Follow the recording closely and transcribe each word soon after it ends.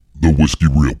The Whiskey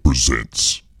Reel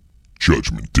presents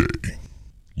Judgment Day.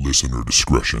 Listener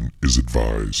discretion is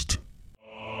advised.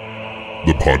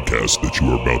 The podcast that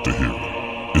you are about to hear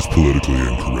is politically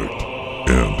incorrect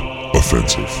and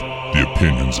offensive. The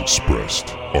opinions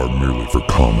expressed are merely for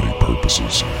comedy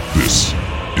purposes. This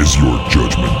is your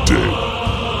Judgment Day.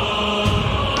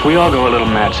 We all go a little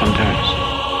mad sometimes.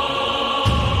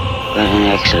 What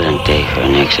an excellent day for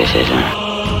an exorcism.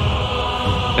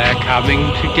 They're coming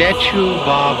to get you,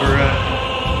 Barbara.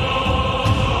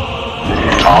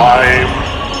 Time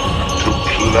to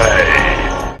play.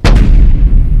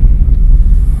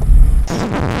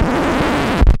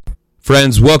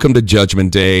 Friends, welcome to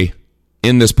Judgment Day.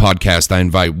 In this podcast, I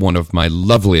invite one of my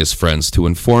loveliest friends to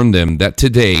inform them that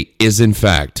today is, in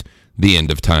fact, the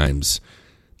end of times.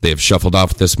 They have shuffled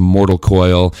off this mortal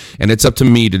coil, and it's up to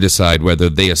me to decide whether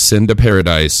they ascend to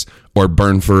paradise or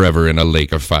burn forever in a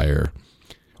lake of fire.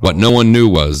 What no one knew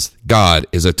was, God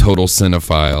is a total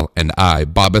cinephile, and I,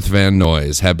 Bobbeth Van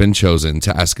Noyes, have been chosen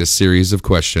to ask a series of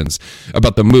questions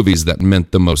about the movies that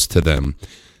meant the most to them.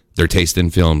 Their taste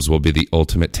in films will be the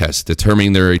ultimate test,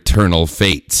 determining their eternal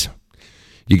fate.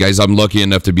 You guys, I'm lucky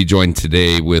enough to be joined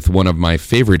today with one of my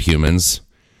favorite humans.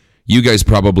 You guys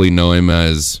probably know him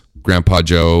as Grandpa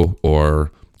Joe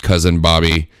or Cousin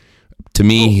Bobby. To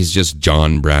me, he's just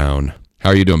John Brown.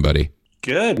 How are you doing, buddy?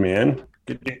 Good, man.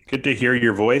 Good to hear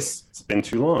your voice. It's been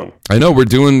too long. I know, we're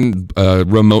doing a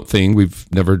remote thing. We've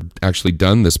never actually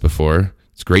done this before.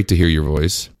 It's great to hear your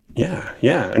voice.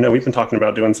 Yeah. I know we've been talking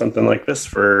about doing something like this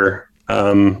for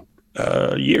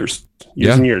years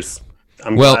and years.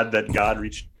 I'm glad that God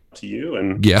reached out to you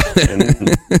and got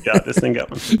this thing going.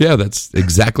 Yeah, that's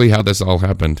exactly how this all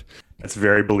happened. That's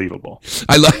very believable.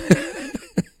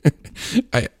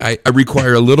 I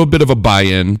require a little bit of a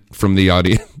buy-in from the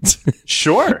audience.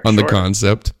 Sure. On the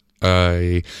concept.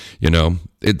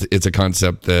 It's a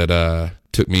concept that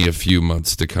took me a few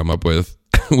months to come up with,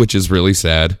 which is really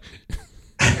sad.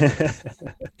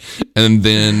 And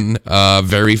then a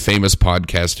very famous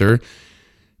podcaster,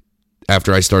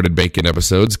 after I started making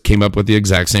episodes, came up with the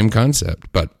exact same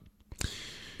concept. But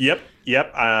Yep.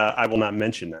 I will not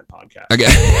mention that podcast. Okay.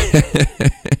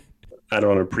 I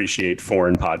don't appreciate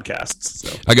foreign podcasts.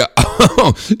 So.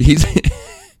 He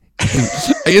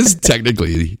is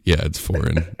technically, it's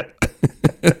foreign.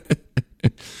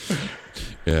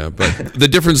 Yeah, but the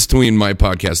difference between my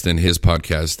podcast and his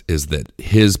podcast is that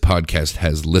his podcast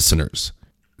has listeners.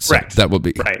 So Correct. That will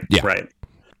be right. Yeah. Right.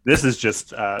 This is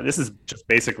just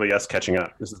basically us catching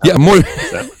up. This is more,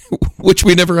 which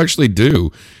we never actually do.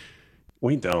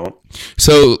 We don't.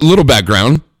 So, a little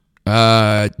background.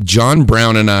 John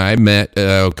Brown and I met,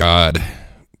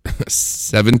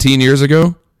 17 years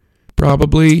ago,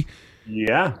 probably.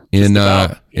 Yeah. In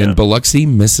Biloxi,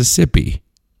 Mississippi.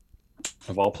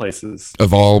 Of all places.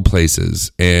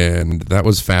 And that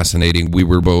was fascinating. We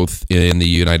were both in the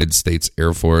United States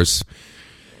Air Force.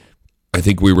 I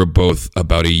think we were both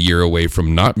about a year away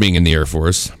from not being in the Air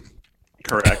Force.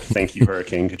 Correct. Thank you,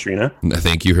 Hurricane Katrina.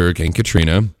 Thank you, Hurricane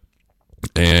Katrina.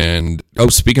 And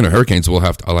speaking of hurricanes, I'll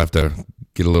have to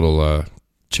get a little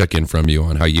check-in from you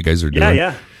on how you guys are doing.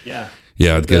 Yeah,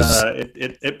 because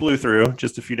it blew through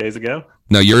just a few days ago.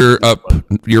 Now you're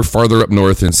farther up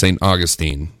north in St.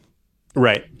 Augustine.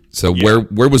 Right. So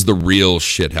where was the real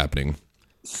shit happening?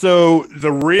 So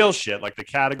the real shit, like the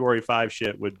Category 5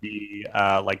 shit, would be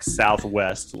like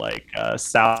southwest, like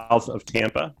south of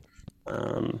Tampa.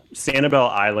 Sanibel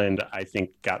Island, I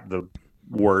think, got the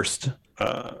worst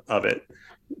of it.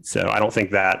 So I don't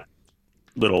think that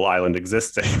little island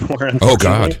exists anymore. Oh,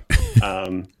 God.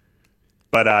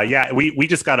 But we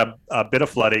just got a bit of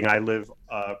flooding. I live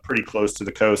pretty close to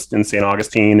the coast in St.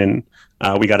 Augustine, and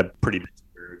we got a pretty big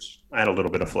surge. I had a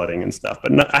little bit of flooding and stuff,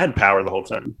 but I had power the whole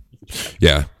time.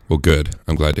 Yeah, well, good.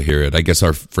 I'm glad to hear it. I guess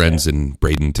our friends in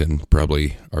Bradenton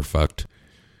probably are fucked.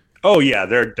 Oh, yeah,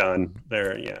 they're done.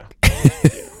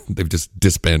 They've just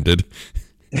disbanded.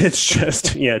 It's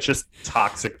just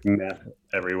toxic meth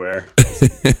everywhere.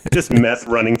 Just meth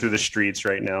running through the streets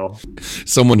right now.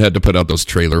 Someone had to put out those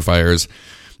trailer fires.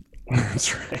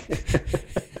 That's right.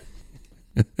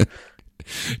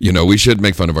 We should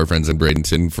make fun of our friends in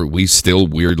Bradenton. We still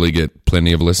weirdly get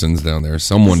plenty of listens down there.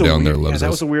 Someone down there loves us. That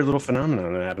was a weird little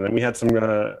phenomenon that happened. And we had some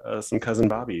Cousin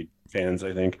Bobby fans,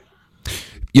 I think.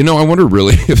 I wonder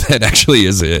really if that actually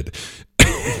is it.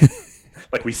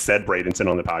 Like we said Bradenton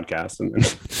on the podcast. And then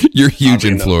you're huge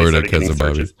in Florida, Cousin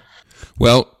Bobby.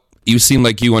 Well, you seem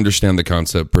like you understand the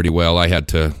concept pretty well. I had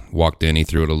to walk Danny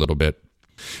through it a little bit.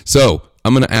 So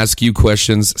I'm going to ask you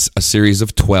questions, a series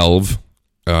of 12.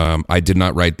 I did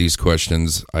not write these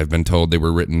questions. I've been told they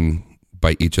were written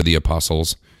by each of the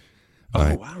apostles.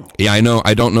 Oh, wow. Yeah, I know.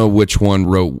 I don't know which one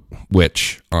wrote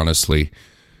which, honestly.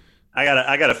 I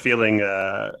got a feeling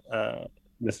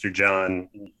Mr. John,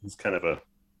 he's kind of a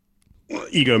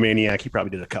egomaniac. He probably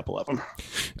did a couple of them.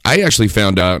 I actually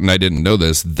found out, and I didn't know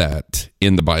this, that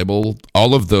in the Bible,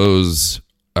 all of those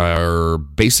are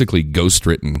basically ghost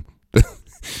written.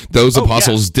 Those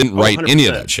apostles didn't write 100%. any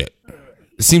of that shit.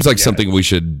 It seems like something we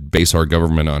should base our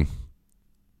government on.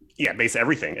 Yeah, base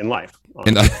everything in life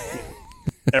on.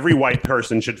 Every white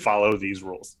person should follow these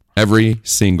rules. Every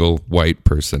single white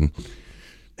person.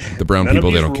 The brown None people,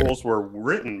 of they these don't care. rules were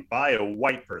written by a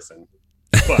white person.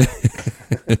 But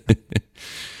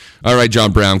All right,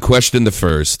 John Brown, question the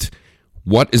first.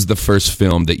 What is the first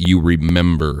film that you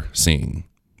remember seeing,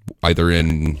 either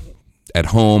at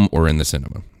home or in the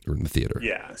cinema or in the theater?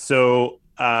 yeah, so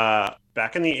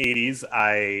back in the 80s,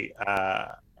 I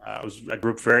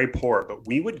grew up very poor, but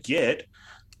we would get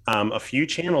a few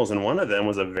channels, and one of them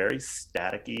was a very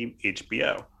staticky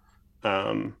HBO.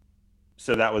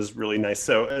 So that was really nice.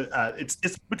 So it's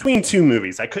between two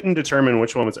movies. I couldn't determine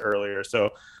which one was earlier.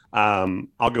 So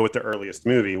I'll go with the earliest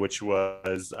movie, which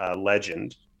was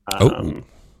Legend,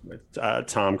 with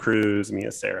Tom Cruise,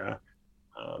 Mia Sara.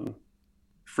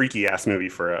 Freaky ass movie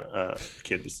for a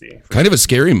kid to see. Kind of a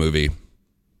scary movie.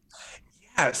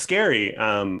 Yeah, scary.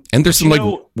 And there's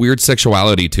some weird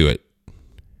sexuality to it.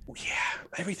 Yeah,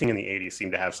 everything in the 80s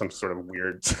seemed to have some sort of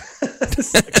weird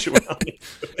sexuality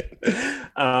to it.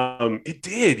 It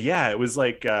did, yeah. It was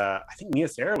like, I think Mia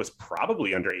Sara was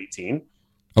probably under 18.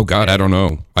 Oh, God, I don't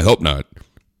know. I hope not.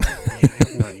 Yeah,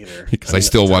 I'm not either. Because I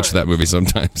still watch that movie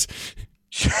sometimes.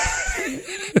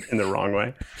 In the wrong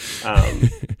way.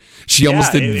 She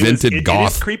almost invented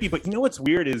goth. It is creepy, but you know what's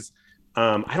weird is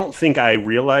I don't think I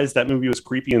realized that movie was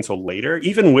creepy until later,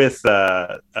 even with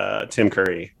Tim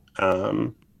Curry.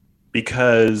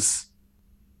 Because,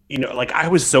 you know, like I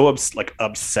was so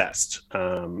obsessed.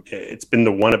 It's been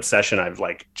the one obsession I've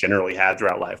like generally had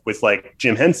throughout life with like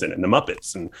Jim Henson and the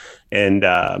Muppets. And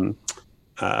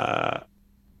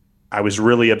I was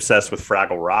really obsessed with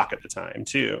Fraggle Rock at the time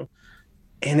too.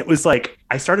 And it was like,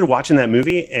 I started watching that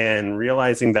movie and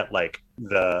realizing that like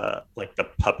the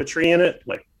puppetry in it,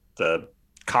 like the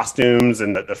costumes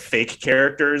and the fake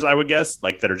characters, I would guess,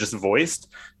 like that are just voiced,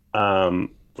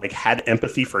 like had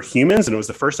empathy for humans. And it was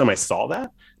the first time I saw that.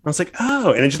 I was like,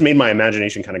 oh, and it just made my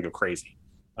imagination kind of go crazy.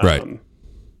 Right.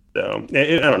 So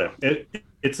I don't know.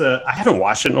 I haven't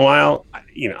watched it in a while.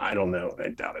 I don't know. I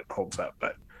doubt it holds up,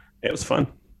 but it was fun.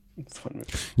 It's a fun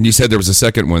movie. And you said there was a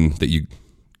second one that you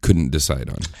couldn't decide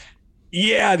on.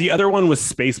 Yeah, the other one was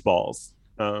Spaceballs.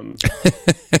 I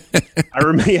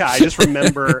just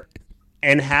remember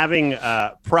and having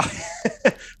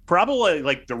probably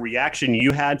like the reaction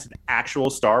you had to the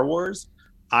actual Star Wars,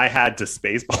 I had to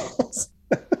Spaceballs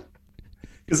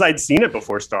because I'd seen it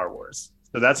before Star Wars.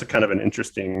 So that's a kind of an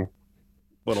interesting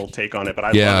little take on it. But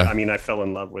I fell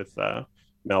in love with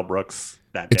Mel Brooks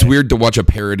that day. It's weird to watch a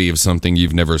parody of something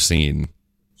you've never seen.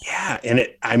 Yeah, and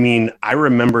I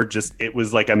remember it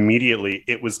was like immediately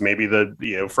it was maybe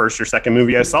the first or second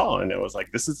movie I saw, and it was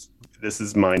like this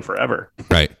is mine forever.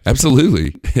 Right,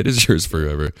 absolutely, it is yours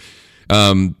forever.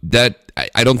 I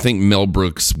don't think Mel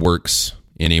Brooks works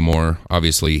anymore.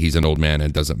 Obviously, he's an old man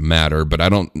and it doesn't matter. But I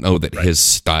don't know that his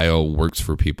style works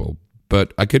for people.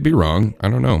 But I could be wrong. I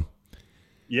don't know.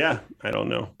 Yeah, I don't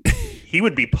know. He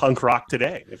would be punk rock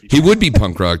today. He would be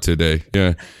punk rock today.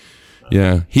 Yeah.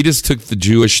 Yeah, he just took the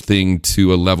Jewish thing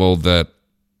to a level that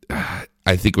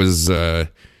I think was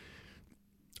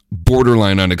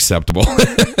borderline unacceptable.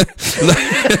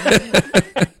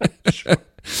 Sure.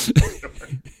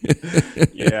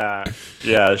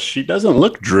 Yeah, she doesn't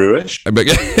look Jewish.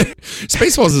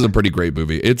 Spaceballs is a pretty great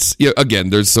movie. It's again,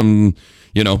 there's some,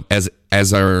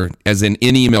 as in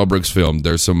any Mel Brooks film,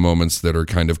 there's some moments that are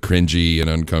kind of cringy and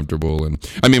uncomfortable. And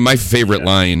I mean, my favorite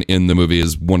line in the movie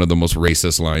is one of the most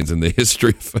racist lines in the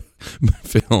history of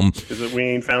film. Is it "We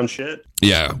ain't found shit"?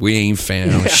 Yeah, we ain't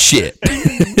found shit.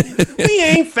 We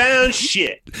ain't found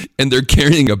shit. And they're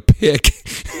carrying a pick.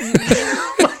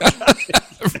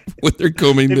 When they're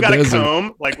combing the desert. They've got a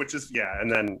comb,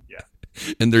 and then.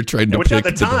 And they're trying to which pick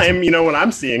at the time, when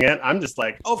I'm seeing it, I'm just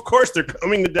like, oh, of course they're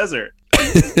combing the desert.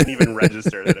 I didn't even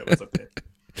register that it was a pick.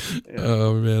 Yeah.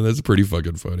 Oh, man, that's pretty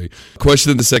fucking funny.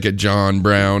 Question the second, John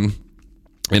Brown.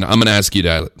 And I'm going to ask you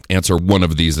to answer one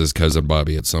of these as Cousin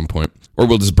Bobby at some point. Or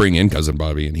we'll just bring in Cousin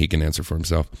Bobby and he can answer for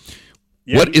himself.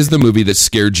 Yeah. What is the movie that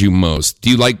scared you most? Do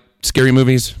you like scary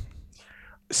movies?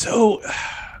 So,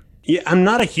 yeah, I'm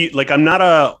not a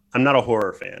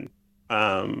horror fan.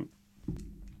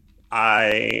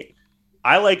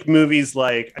 I like movies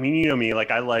like, I mean, you know me,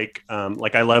 like I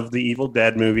love the Evil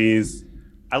Dead movies.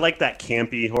 I like that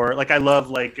campy horror. Like I love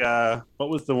what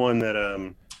was the one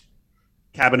that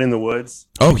Cabin in the Woods?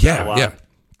 Oh yeah, yeah.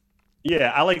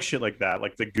 Yeah, I like shit like that,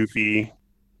 like the goofy,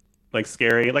 like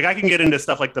scary. Like I can get into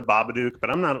stuff like the Babadook, but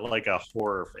I'm not like a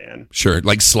horror fan. Sure,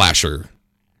 like slasher.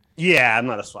 Yeah, I'm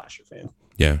not a slasher fan.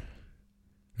 Yeah.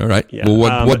 All right. Yeah.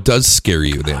 Well, what does scare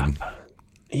you then?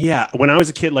 Yeah, when I was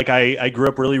a kid, like I grew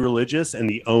up really religious, and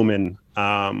The Omen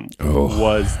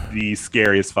was the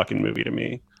scariest fucking movie to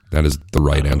me. That is the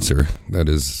right answer. That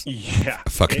is a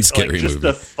fucking scary just movie.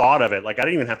 The thought of it, like I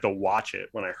didn't even have to watch it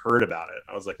when I heard about it.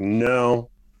 I was like, no.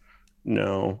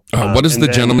 What is the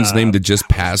gentleman's name that just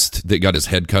passed that got his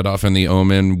head cut off in The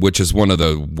Omen, which is one of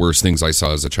the worst things I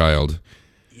saw as a child?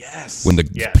 Yes. When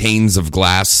the panes of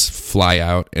glass fly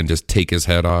out and just take his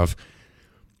head off.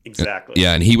 Exactly.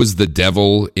 Yeah, and he was the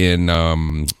devil in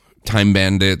Time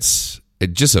Bandits.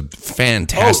 Just a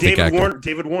fantastic actor.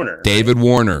 David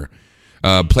Warner.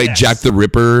 Played Jack the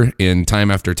Ripper in Time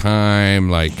After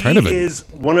Time. Like he is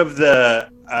one of the,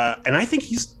 and I think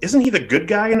isn't he the good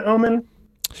guy in Omen?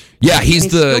 Yeah,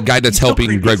 he's the guy that's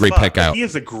helping Gregory Peck out. He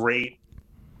is a great,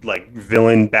 like,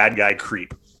 villain, bad guy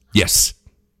creep. Yes,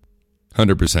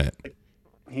 100%.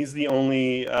 He's the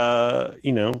only,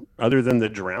 other than the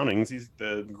drownings, he's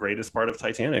the greatest part of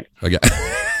Titanic. Okay.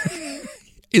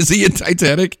 Is he in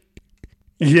Titanic?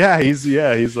 Yeah, he's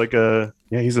like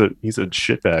he's a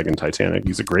shitbag in Titanic.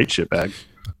 He's a great shitbag.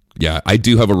 Yeah, I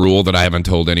do have a rule that I haven't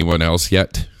told anyone else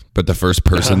yet, but the first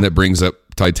person that brings up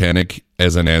Titanic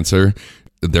as an answer,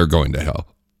 they're going to hell.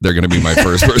 They're going to be my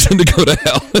first person to go to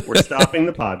hell. We're stopping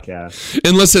the podcast.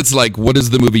 Unless it's like, what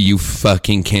is the movie you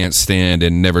fucking can't stand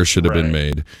and never should have been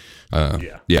made?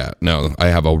 Yeah, no, I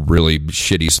have a really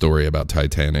shitty story about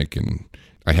Titanic, and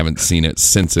I haven't seen it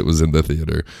since it was in the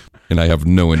theater, and I have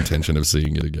no intention of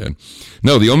seeing it again.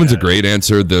 No, The Omen's a great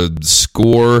answer. The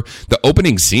score, the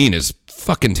opening scene is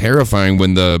fucking terrifying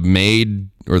when the maid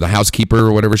or the housekeeper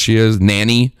or whatever she is,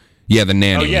 nanny. Yeah, the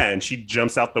nanny. Oh, yeah, and she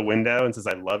jumps out the window and says,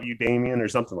 "I love you, Damien," or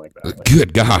something like that. Like,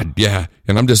 good God, yeah.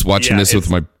 And I'm just watching this with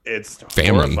my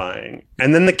family. Horrifying.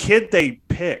 And then the kid they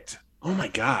picked. Oh, my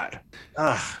God.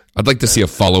 Ugh. I'd like to see a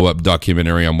follow-up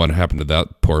documentary on what happened to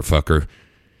that poor fucker.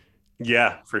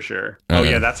 Yeah, for sure. Oh,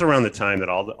 yeah, that's around the time that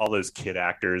all those kid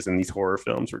actors in these horror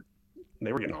films were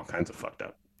getting all kinds of fucked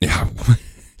up. Yeah.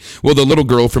 Well, the little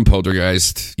girl from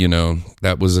Poltergeist,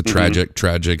 that was a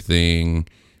tragic thing.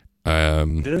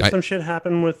 Didn't some shit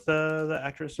happen with the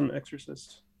actress from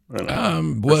Exorcist?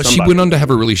 Well, she went on to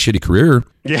have a really shitty career.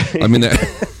 Yeah. I mean, I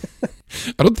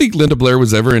don't think Linda Blair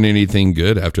was ever in anything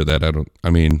good after that.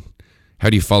 How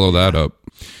do you follow that up?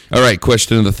 All right,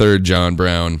 question of the third, John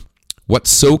Brown. What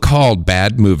so-called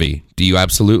bad movie do you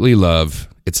absolutely love?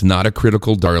 It's not a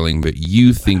critical darling, but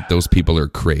you think those people are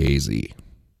crazy.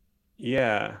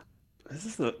 Yeah.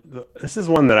 This is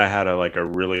one that I had a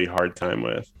really hard time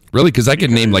with. Really? Because I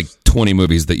can name like 20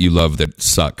 movies that you love that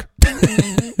suck.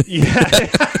 Yeah.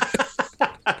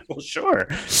 Well, sure.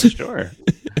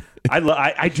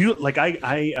 I do like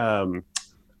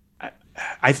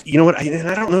you know what?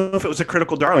 I don't know if it was a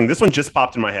critical darling. This one just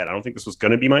popped in my head. I don't think this was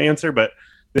going to be my answer, but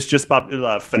this just popped.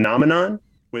 Phenomenon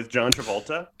with John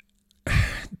Travolta.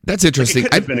 That's interesting.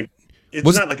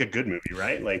 It's not like a good movie,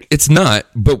 right? Like it's not,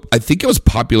 but I think it was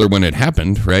popular when it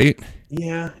happened, right?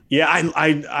 Yeah.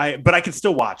 But I could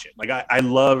still watch it. Like I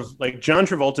love, like, John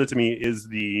Travolta to me is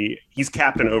he's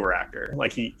Captain Overactor,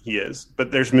 like he is.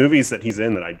 But there's movies that he's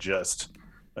in that I just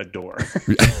adore.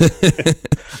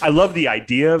 I love the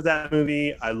idea of that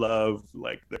movie. I love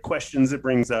like the questions it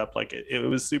brings up. Like it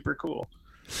was super cool.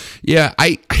 Yeah,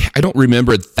 I don't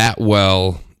remember it that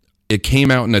well. It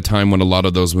came out in a time when a lot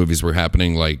of those movies were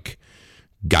happening, like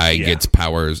Guy Gets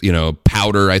Powers,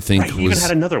 Powder, I think. Right, he even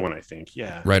had another one, I think.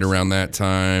 Yeah. Right around that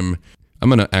time. I'm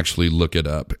going to actually look it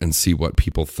up and see what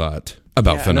people thought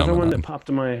about Phenomenon. Another one that popped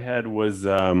in my head was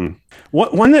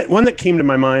one that came to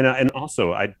my mind, and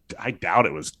also I doubt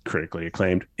it was critically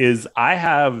acclaimed, is I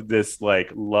have this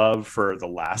like love for The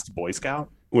Last Boy Scout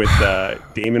with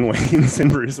Damon Wayans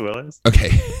and Bruce Willis.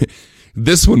 Okay.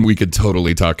 This one we could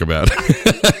totally talk about.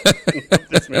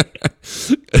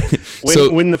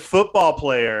 When the football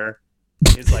player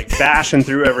is like bashing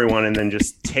through everyone and then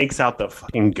just takes out the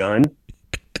fucking gun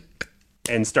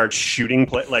and starts shooting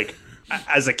like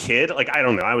as a kid, like I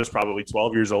don't know, I was probably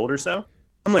 12 years old or so.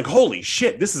 I'm like, holy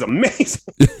shit, this is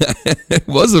amazing. It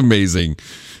was amazing.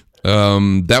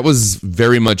 That was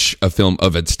very much a film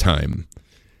of its time.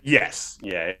 Yes.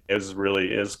 Yeah, it was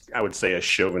I would say, a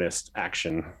chauvinist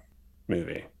action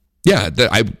movie. Yeah,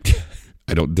 I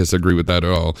I don't disagree with that at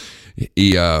all.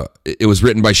 It was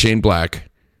written by Shane Black,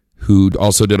 who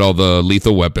also did all the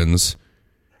Lethal Weapons.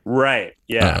 Right.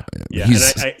 Yeah. Yeah.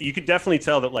 And you could definitely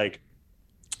tell that, like,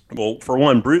 well, for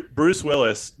one, Bruce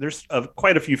Willis, there's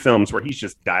quite a few films where he's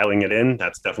just dialing it in.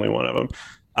 That's definitely one of them.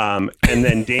 And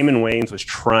then Damon Wayans was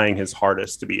trying his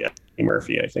hardest to be Eddie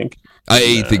Murphy, I think.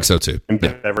 I think so too. And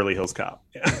Beverly Hills Cop.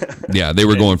 Yeah, they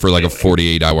were going for like a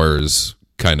 48 hours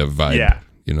kind of vibe. Yeah,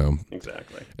 you know,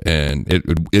 exactly. And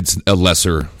it's a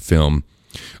lesser film.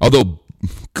 Although,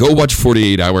 go watch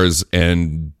 48 Hours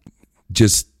and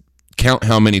just count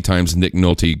how many times Nick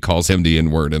Nolte calls him the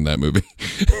N-word in that movie.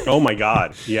 Oh my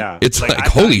God, yeah. It's like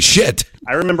holy shit.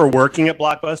 I remember working at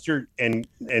Blockbuster and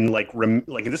like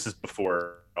this is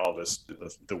before all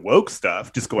the woke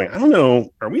stuff, just going, I don't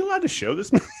know, are we allowed to show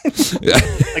this movie?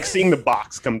 Like seeing the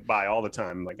box come by all the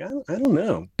time. Like, I don't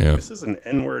know. Yeah. This is an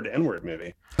N-word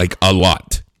movie. Like a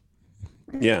lot.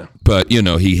 Yeah. But you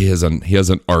know, he has an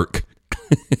arc.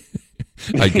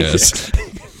 I guess.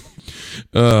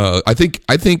 I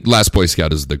think Last Boy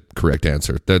Scout is the correct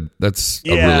answer. That's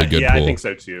a really good pull. I think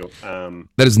so too.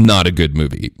 That is not a good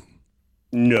movie.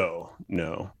 No.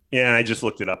 Yeah, I just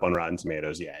looked it up on Rotten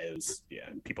Tomatoes. Yeah, it was. Yeah,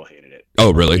 people hated it.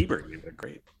 Oh, really? Ebert gave it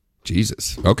great.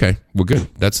 Jesus. Okay. Well, good.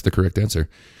 That's the correct answer.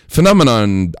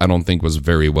 Phenomenon, I don't think was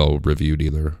very well reviewed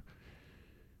either.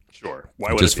 Sure.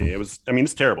 Why would it be? It was. I mean,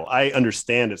 it's terrible. I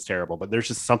understand it's terrible, but there's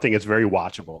just something that's very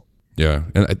watchable. Yeah,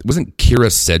 and wasn't Kira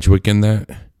Sedgwick in that?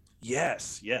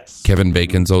 Yes. Kevin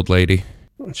Bacon's old lady.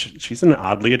 She's an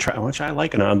oddly attractive, which I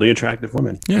like, an oddly attractive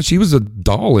woman. Yeah, she was a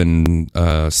doll in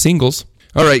Singles.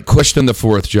 All right, question the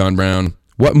fourth, John Brown.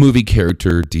 What movie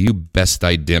character do you best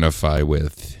identify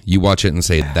with? You watch it and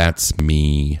say, that's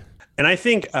me. And I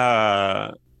think,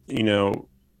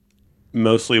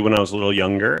 mostly when I was a little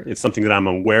younger, it's something that I'm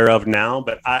aware of now,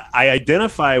 but I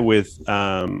identify with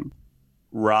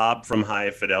Rob from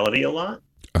High Fidelity a lot.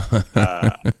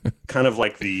 Kind of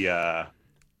like the,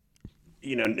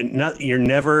 you're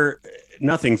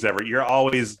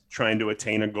always trying to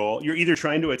attain a goal. You're either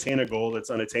trying to attain a goal that's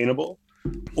unattainable,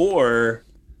 or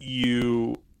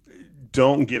you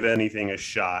don't give anything a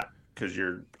shot because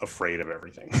you're afraid of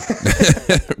everything.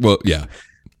 Well, yeah.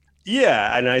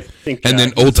 Yeah, and I think... And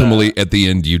then ultimately, at the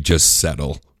end, you just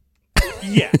settle.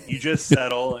 Yeah, you just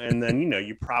settle, and then,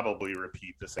 you probably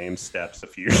repeat the same steps a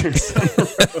few years down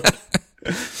the road.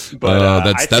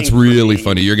 But that's really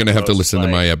funny. You're going to have to listen to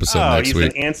my episode next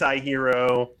week. He's an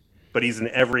anti-hero, but he's an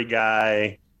every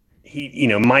guy. He,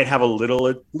 might have a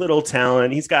little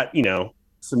talent. He's got,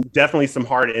 definitely some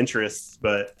hard interests,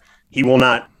 but he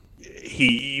won't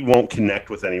connect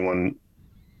with anyone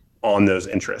on those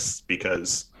interests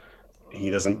because he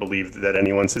doesn't believe that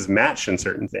anyone's his match in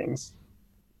certain things.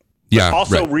 Yeah. But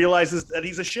also realizes that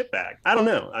he's a shitbag. I don't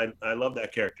know. I love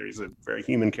that character. He's a very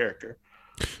human character.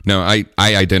 No, I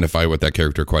identify with that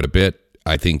character quite a bit.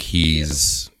 I think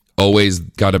he's always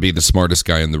got to be the smartest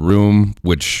guy in the room,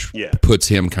 which puts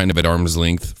him kind of at arm's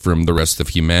length from the rest of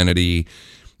humanity,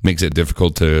 makes it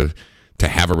difficult to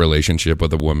have a relationship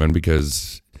with a woman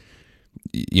because,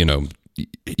 you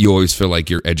always feel like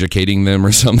you're educating them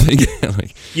or something.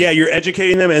 You're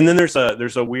educating them. And then there's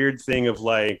a weird thing of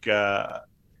like,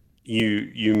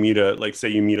 you meet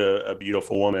a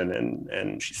beautiful woman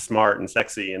and she's smart and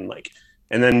sexy and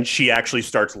then she actually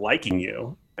starts liking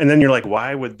you. And then you're like,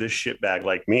 why would this shitbag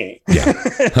like me? Yeah,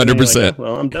 100%. Like,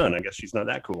 well, I'm done. I guess she's not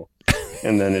that cool.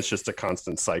 And then it's just a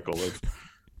constant cycle of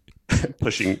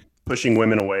pushing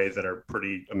women away that are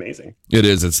pretty amazing. It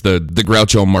is. It's the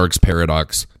Groucho Marx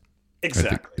paradox.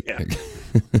 Exactly. Yeah.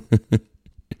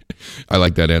 I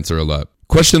like that answer a lot.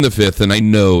 Question the fifth, and I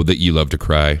know that you love to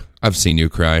cry. I've seen you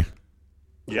cry.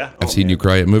 Yeah. I've seen you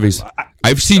cry at movies.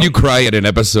 I've seen you cry at an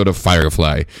episode of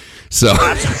Firefly. So.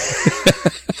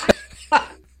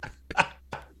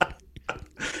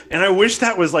 And I wish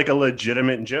that was like a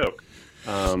legitimate joke.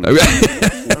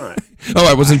 It's not. Oh,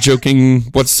 I wasn't joking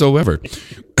whatsoever.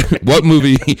 What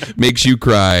movie makes you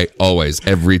cry always,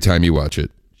 every time you watch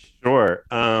it? Sure.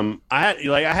 I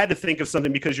had to think of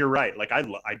something because you're right. Like I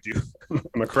do.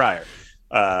 I'm a crier.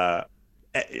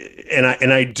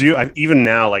 And I do. Even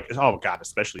now, like, oh God,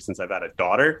 especially since I've had a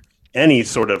daughter, any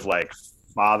sort of like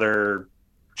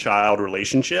father-child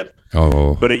relationship.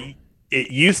 Oh. But it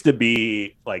used to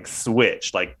be like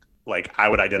switch, like I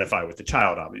would identify with the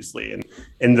child, obviously,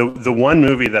 and the one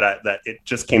movie that it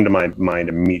just came to my mind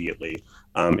immediately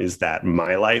is that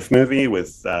My Life movie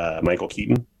with Michael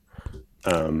Keaton.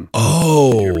 Did you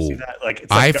ever see that? Like,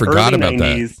 it's like I forgot about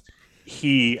 90s. That.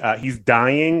 He's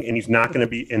dying, and he's not going to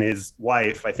be. And his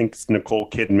wife, I think it's Nicole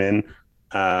Kidman,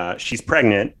 she's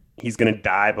pregnant. He's going to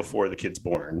die before the kid's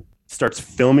born, starts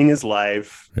filming his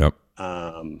life. Yep.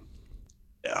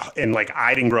 And like,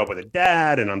 I didn't grow up with a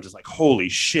dad, and I'm just like, holy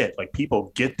shit, like,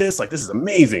 people get this, like, this is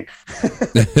amazing.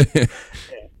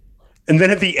 And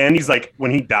then at the end, he's like,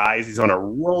 when he dies, he's on a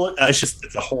roll.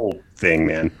 It's a whole thing,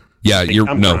 man. Yeah,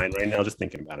 I'm crying right now just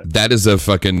thinking about it. That is a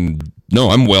fucking...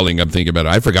 No, I'm welling. I'm thinking about it.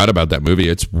 I forgot about that movie.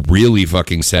 It's really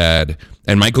fucking sad.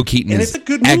 And Michael Keaton is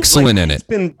excellent in it. It's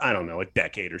been, I don't know, a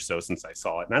decade or so since I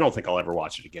saw it, and I don't think I'll ever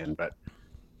watch it again. But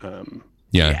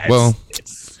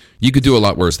you could do a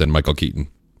lot worse than Michael Keaton.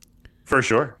 For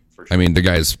sure. I mean, the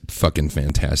guy's fucking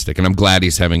fantastic, and I'm glad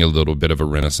he's having a little bit of a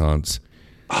renaissance.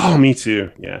 Oh, me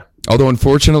too. Yeah. Although,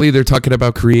 unfortunately, they're talking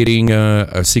about creating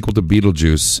a sequel to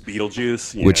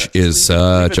Beetlejuice. Yeah, which is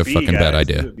such a fucking bad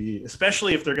idea.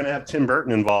 Especially if they're going to have Tim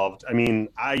Burton involved. I mean,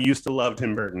 I used to love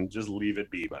Tim Burton. Just leave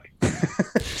it be, buddy.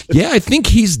 Yeah, I think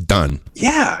he's done.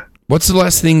 Yeah. What's the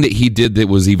last thing that he did that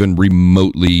was even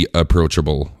remotely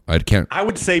approachable? I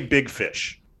would say Big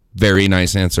Fish. Very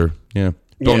nice answer. Yeah.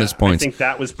 Bonus points. I think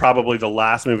that was probably the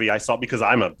last movie I saw, because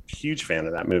I'm a huge fan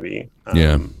of that movie.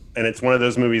 And it's one of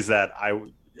those movies that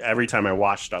every time I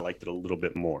watched, I liked it a little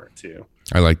bit more too.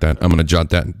 I like that. I'm going to jot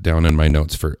that down in my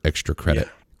notes for extra credit.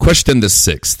 Yeah. Question the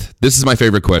sixth. This is my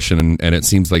favorite question, and it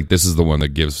seems like this is the one that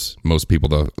gives most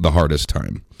people the hardest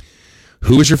time.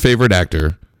 Who is your favorite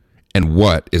actor, and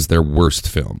what is their worst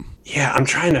film? Yeah, I'm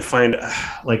trying to find...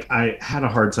 I had a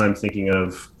hard time thinking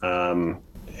of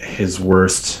his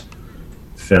worst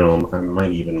film. I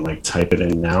might even type it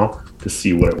in now to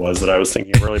see what it was that I was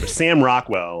thinking of earlier. But Sam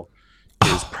Rockwell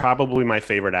is probably my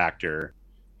favorite actor.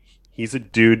 He's a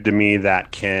dude to me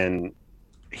that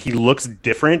he looks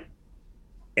different,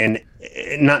 and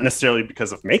not necessarily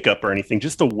because of makeup or anything,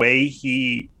 just the way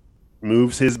he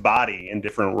moves his body in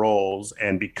different roles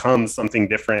and becomes something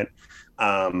different.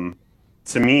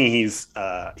 To me, he's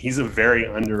a very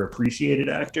underappreciated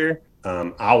actor.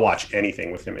 I'll watch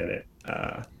anything with him in it.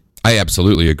 I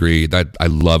absolutely agree. I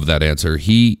love that answer.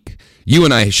 You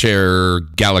and I share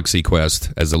Galaxy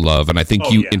Quest as a love, and I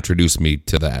think you introduced me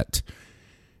to that.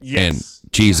 Yes.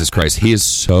 And Jesus Christ, he is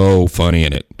so funny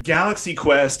in it. Galaxy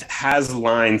Quest has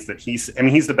lines that he's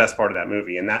the best part of that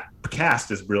movie, and that cast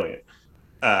is brilliant.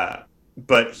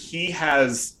 But he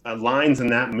has lines in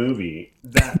that movie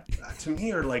that, to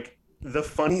me, are like the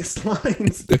funniest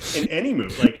lines in any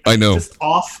movie. I know. Just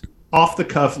off the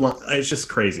cuff, it's just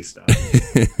crazy stuff.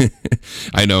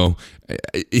 I know.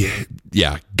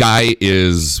 Yeah, Guy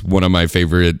is one of my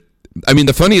favorite. I mean,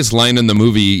 the funniest line in the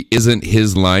movie isn't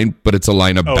his line, but it's a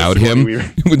line about him.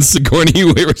 When Sigourney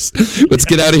Weaver's, let's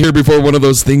get out of here before one of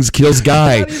those things kills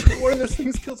Guy. One of those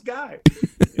things kills Guy.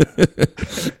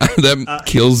 That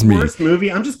kills me. Worst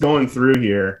movie? I'm just going through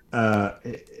here.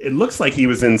 It looks like he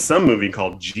was in some movie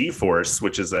called G-Force,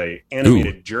 which is a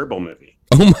animated gerbil movie.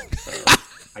 Oh my God.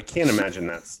 I can't imagine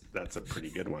that's a pretty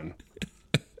good one.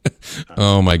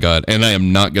 Oh my God! And I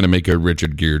am not going to make a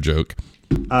Richard Gere joke.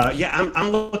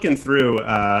 I'm looking through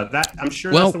that. I'm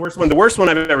sure that's the worst one. The worst one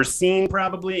I've ever seen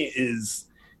probably is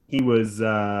he was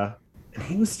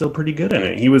still pretty good in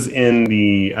it. He was in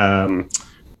the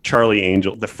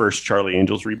the first Charlie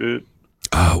Angels reboot.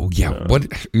 Oh yeah,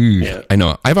 yeah. I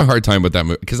know. I have a hard time with that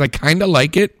movie because I kind of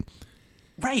like it.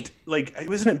 Right,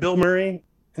 wasn't it Bill Murray?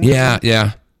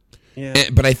 Yeah.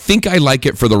 But I think I like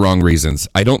it for the wrong reasons.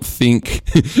 I don't think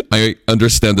I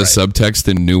understand the subtext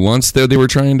and nuance that they were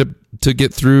trying to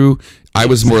get through. I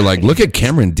was more like, look at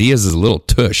Cameron Diaz's little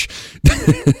tush.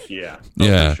 Yeah.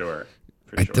 Yeah. For sure.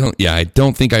 I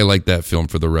don't think I like that film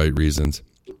for the right reasons.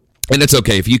 And it's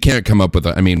okay if you can't come up with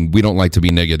we don't like to be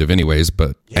negative anyways,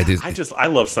 but I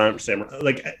love Sam.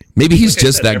 Maybe he's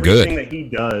just that good. Everything that he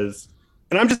does,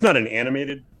 and I'm just not an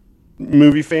animated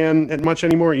movie fan much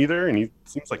anymore either, and he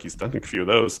seems like he's done a few of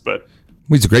those, but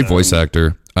he's a great voice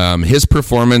actor. His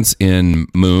performance in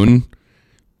Moon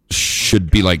should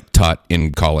be taught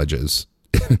in colleges.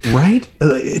 Right?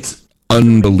 It's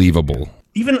unbelievable.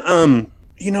 Even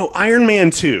Iron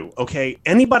Man 2, okay,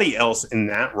 anybody else in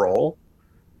that role,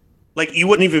 you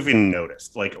wouldn't have even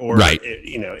noticed,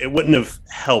 it wouldn't have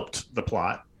helped the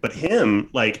plot, but him,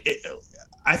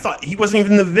 I thought he wasn't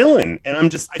even the villain, and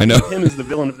I know him as the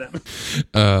villain of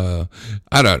that.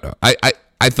 I don't know.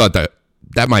 I thought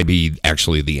that might be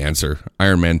actually the answer.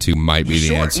 Iron Man 2 might be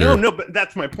the answer. No, but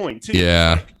that's my point too.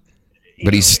 Yeah,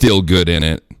 but he's still good in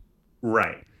it.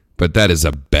 Right. But that is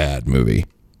a bad movie.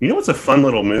 You know what's a fun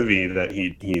little movie that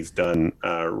he's done?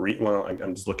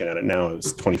 I'm just looking at it now. It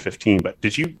was 2015. But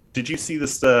did you see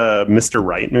this Mr.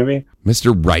 Right movie?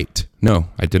 Mr. Right? No,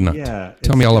 I did not. Yeah,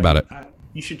 tell me all about it.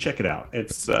 You should check it out.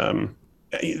 It's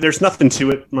there's nothing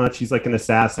to it much. He's like an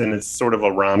assassin. It's sort of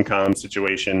a rom-com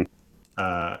situation.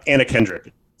 Anna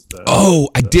Kendrick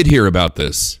I did hear about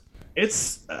this.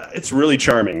 It's really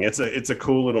charming. It's a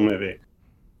cool little movie.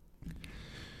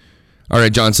 All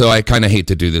right, John. So I kind of hate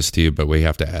to do this to you, but we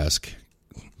have to ask.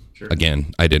 Sure.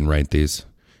 Again, I didn't write these.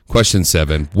 Question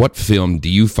 7. What film do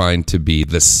you find to be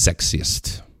the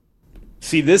sexiest?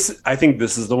 See, I think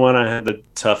this is the one I had the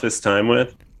toughest time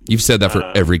with. You've said that for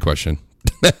every question.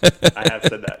 I have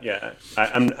said that. Yeah.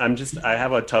 I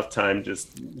have a tough time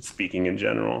just speaking in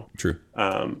general. True.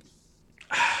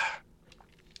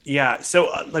 Yeah. So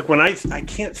like when I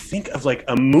can't think of like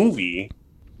a movie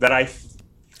that I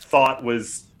thought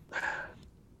was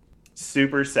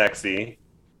super sexy.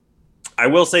 I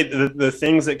will say the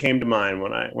things that came to mind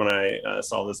when I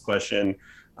saw this question,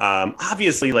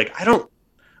 obviously, like I don't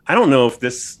know if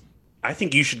this. I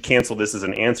think you should cancel this as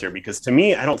an answer because to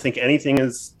me, I don't think anything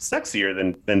is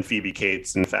sexier than Phoebe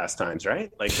Cates in Fast Times,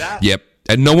 right? Like that. Yep,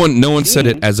 and no one said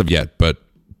it as of yet, but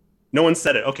no one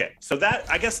said it. Okay, so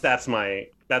I guess that's my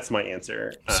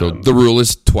answer. So the rule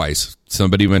is twice.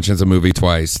 Somebody mentions a movie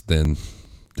twice, then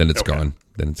it's gone.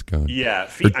 Then it's gone. Yeah,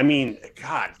 I mean,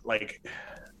 God, like.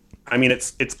 I mean,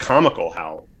 it's comical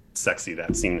how sexy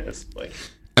that scene is. Like,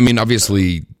 I mean,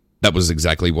 obviously, that was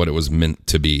exactly what it was meant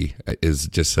to be. Is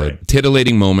just a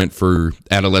titillating moment for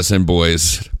adolescent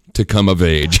boys to come of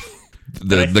age.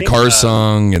 The car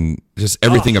song and just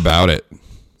everything about it.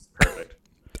 Perfect.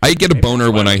 I get a boner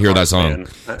when I hear that song.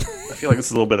 I feel like this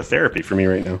is a little bit of therapy for me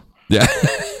right now. Yeah.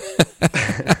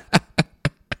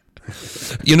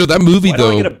 You know, that movie, Why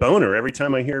though. do I get a boner every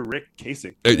time I hear Rick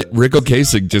Ocasek? Rick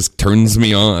Ocasek just turns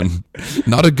me on.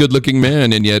 Not a good-looking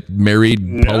man, and yet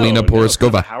married Paulina Poroskova.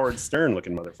 Kind of a Howard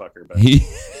Stern-looking motherfucker, but he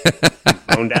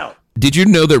boned out. Did you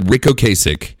know that Rick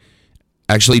Ocasek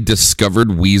actually discovered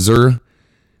Weezer,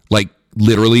 like,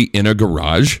 literally in a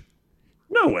garage?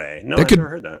 No way. No, I've never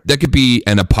heard that. That could be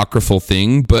an apocryphal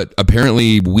thing, but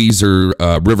apparently Weezer,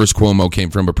 Rivers Cuomo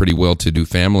came from a pretty well-to-do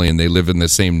family, and they live in the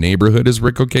same neighborhood as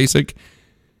Rick Ocasek.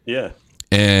 Yeah.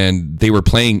 And they were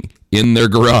playing in their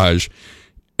garage,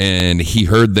 and he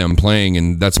heard them playing,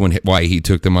 and that's why he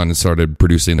took them on and started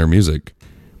producing their music.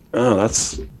 Oh,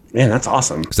 that's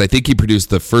awesome. Because I think he produced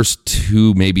the first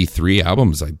 2, maybe 3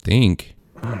 albums, I think.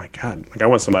 Oh, my God. Like, I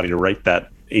want somebody to write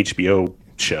that HBO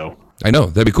show. I know.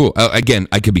 That'd be cool. Again,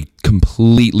 I could be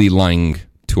completely lying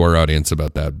to our audience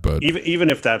about that, but... Even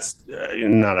if that's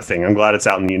not a thing, I'm glad it's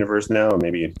out in the universe now, and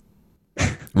maybe...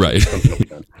 Right.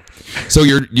 So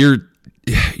your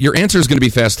answer is going to be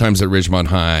Fast Times at Ridgemont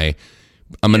High.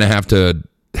 I'm going to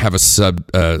have a sub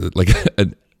like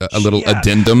a little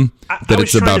addendum that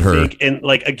it's about her. And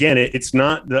like again, it's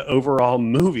not the overall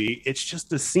movie; it's just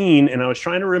the scene. And I was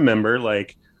trying to remember,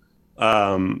 like,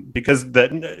 because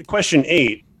the question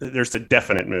 8, there's a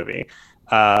definite movie,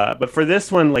 but for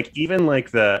this one, like even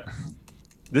like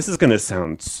this is going to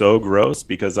sound so gross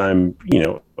because I'm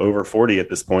over 40 at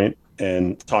this point.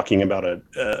 And talking about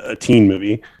a teen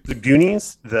movie, The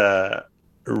Goonies, the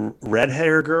red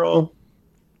hair girl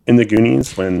in The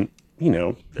Goonies, when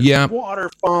there's water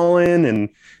falling, and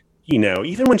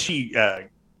even when she, I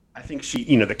think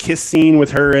she, the kiss scene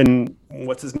with her and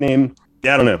what's his name?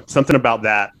 Yeah, I don't know, something about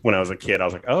that. When I was a kid, I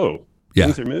was like, oh,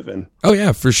 things are moving. Oh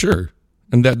yeah, for sure,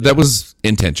 and that was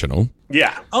intentional.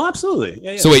 Yeah. Oh, absolutely.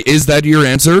 Yeah. So wait, is that your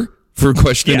answer? For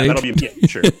question 8? That'll be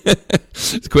sure.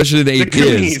 Question 8 The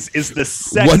Goonies is the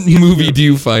sexiest. What movie do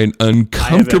you find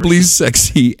uncomfortably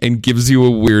sexy and gives you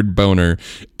a weird boner?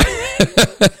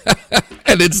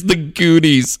 And it's The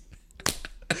Goonies.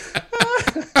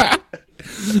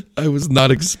 I was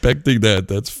not expecting that.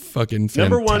 That's fucking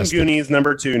fantastic. Number 1, Goonies.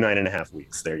 Number 2, 9.5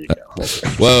 Weeks. There you go.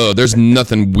 Whoa, there's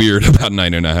nothing weird about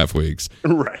 9.5 Weeks.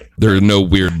 Right. There are no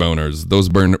weird boners. Those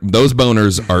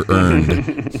boners are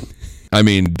earned. I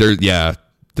mean,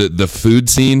 the food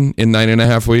scene in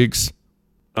 9.5 Weeks.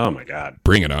 Oh my God!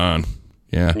 Bring it on!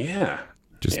 Yeah, yeah.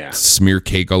 Just smear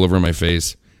cake all over my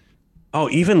face. Oh,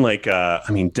 even like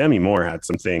Demi Moore had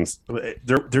some things.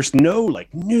 There's no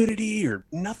like nudity or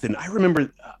nothing. I remember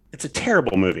it's a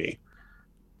terrible movie.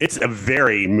 It's a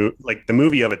very like the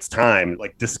movie of its time,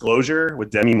 like Disclosure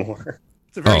with Demi Moore.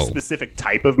 It's a very specific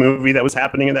type of movie that was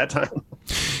happening at that time.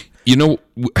 You know,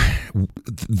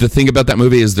 the thing about that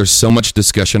movie is there's so much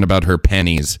discussion about her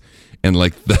panties and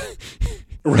like the,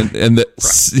 and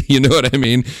you know what I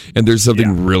mean? And there's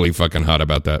something really fucking hot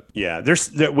about that. Yeah.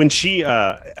 When she,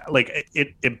 like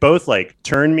it both like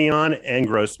turned me on and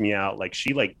grossed me out. Like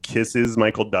she like kisses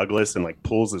Michael Douglas and like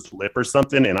pulls his lip or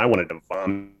something. And I wanted to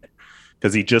vomit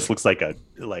because he just looks like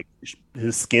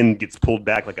his skin gets pulled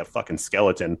back like a fucking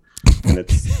skeleton. And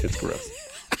it's gross.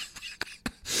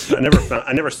 I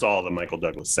never saw the Michael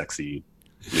Douglas sexy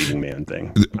leading man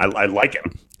thing. I like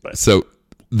him, but so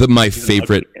my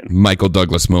favorite Michael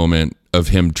Douglas moment of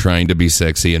him trying to be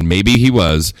sexy, and maybe he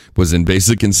was in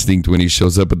Basic Instinct when he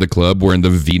shows up at the club wearing the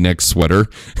V-neck sweater.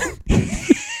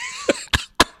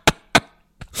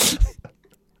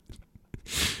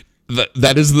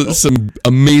 That is some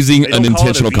amazing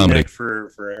unintentional comedy for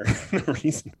no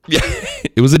reason. Yeah,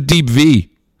 it was a deep V.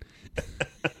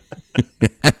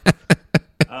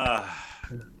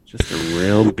 Just a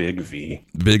real big V.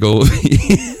 Big old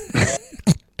V.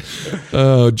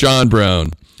 Oh, John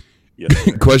Brown.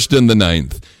 Yes, Question the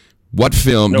 9th. What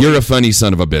film? You're a funny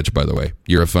son of a bitch, by the way.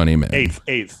 You're a funny man.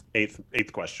 Eighth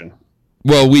question.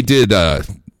 Well, we did. I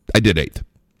did 8th.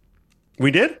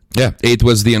 We did? Yeah, 8th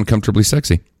was the uncomfortably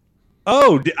sexy.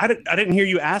 Oh, I didn't hear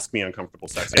you ask me uncomfortable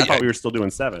sexy. I thought we were still doing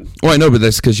 7. Oh, I know, but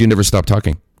that's because you never stopped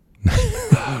talking.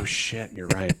 Oh shit, you're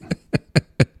right.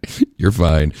 You're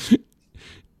fine.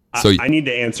 So I need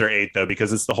to answer 8 though,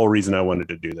 because it's the whole reason I wanted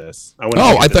to do this.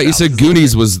 I thought you said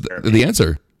Goonies was the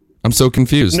answer. I'm so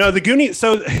confused. No, the Goonies.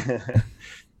 So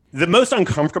the most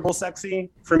uncomfortable sexy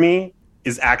for me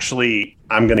is actually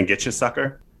 "I'm Gonna Get You,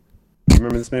 Sucker."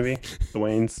 Remember this movie, The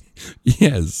Wayans?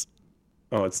 Yes.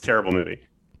 Oh, it's a terrible movie.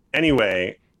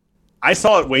 Anyway, I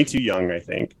saw it way too young, I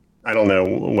think. I don't know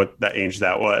what that age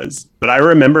that was, but I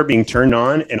remember being turned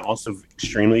on and also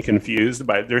extremely confused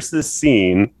by, there's this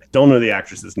scene, I don't know the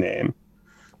actress's name,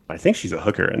 but I think she's a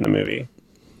hooker in the movie.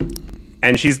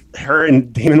 And her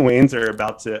and Damon Wayans are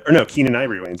about to, or no, Keenan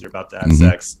Ivory Wayans are about to have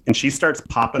sex, and she starts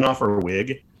popping off her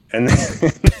wig, and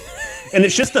and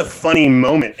it's just a funny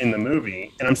moment in the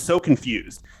movie, and I'm so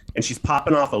confused. And she's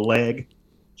popping off a leg.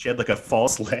 She had like a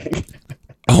false leg.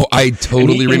 Oh, I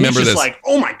totally remember this. Like,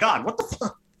 oh my god, what the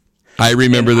fuck? I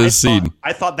remember this scene.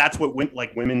 I thought that's what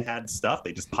women had stuff.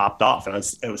 They just popped off, and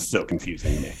it was so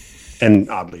confusing to me, and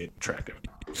oddly attractive.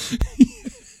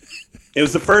 It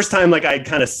was the first time like I'd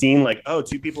kind of seen like, oh,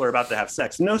 two people are about to have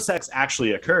sex. No sex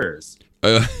actually occurs.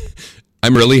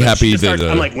 I'm really happy that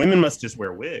I'm like, women must just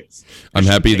wear wigs. I'm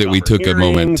happy that we took a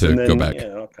moment to go back.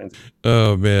 Yeah, all kinds of...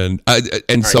 Oh man, I'm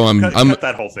cut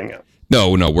that whole thing out.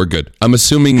 No, we're good. I'm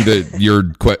assuming that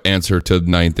your answer to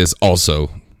 9th is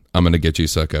also "I'm gonna get you,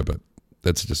 sucker," but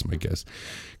that's just my guess.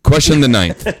 Question the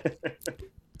 9th.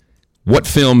 What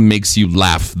film makes you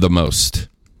laugh the most?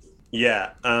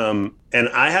 Yeah, and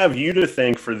I have you to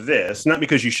thank for this, not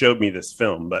because you showed me this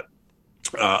film, but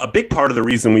a big part of the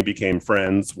reason we became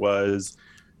friends was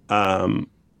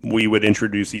we would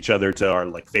introduce each other to our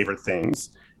like favorite things,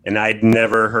 and I'd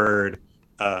never heard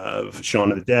of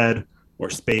Shaun of the Dead or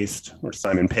Spaced or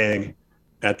Simon Pegg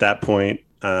at that point.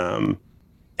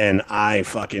 And I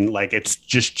fucking like, it's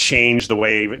just changed the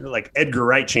way, like Edgar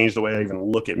Wright changed the way I even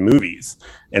look at movies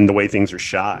and the way things are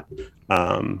shot.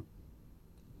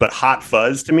 But Hot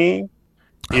Fuzz to me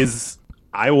is,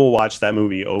 I will watch that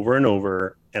movie over and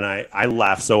over, and I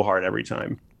laugh so hard every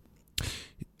time.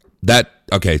 That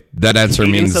answer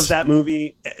means of that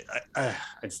movie. I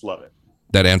just love it.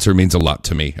 That answer means a lot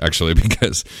to me, actually,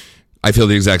 because I feel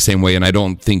the exact same way, and I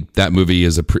don't think that movie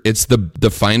is it's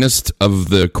the finest of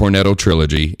the Cornetto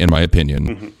trilogy, in my opinion.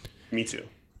 Mm-hmm. Me too.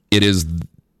 It is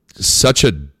such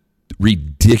a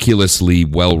ridiculously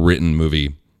well-written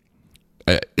movie.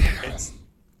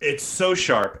 It's so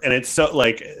sharp, and it's so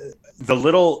like the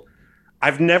little. I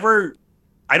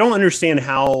don't understand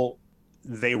how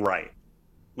they write.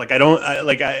 Like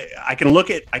I can look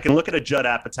at a Judd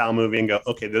Apatow movie and go,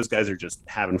 okay, those guys are just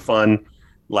having fun.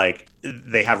 Like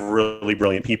they have really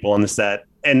brilliant people on the set,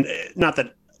 and not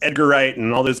that Edgar Wright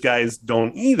and all those guys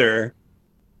don't either,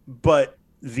 but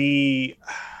the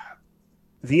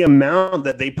amount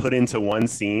that they put into one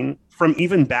scene from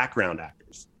even background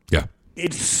actors. Yeah.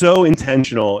 It's so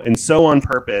intentional and so on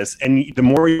purpose. And the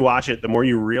more you watch it, the more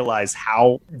you realize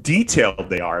how detailed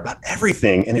they are about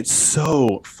everything. And it's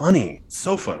so funny.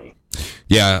 So funny.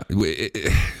 Yeah.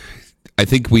 I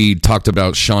think we talked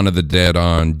about Shaun of the Dead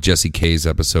on Jesse K's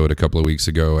episode a couple of weeks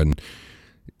ago. And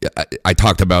I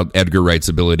talked about Edgar Wright's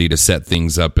ability to set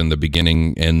things up in the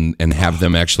beginning and have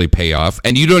them actually pay off.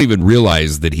 And you don't even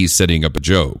realize that he's setting up a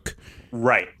joke.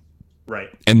 Right.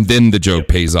 And then the joke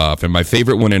pays off. And my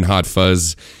favorite one in Hot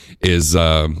Fuzz is,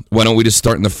 why don't we just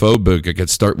start in the phone book? I could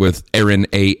start with Aaron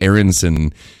A.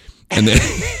 Aronson. And then,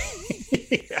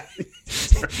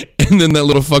 and then that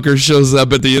little fucker shows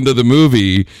up at the end of the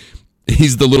movie.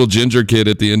 He's the little ginger kid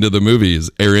at the end of the movie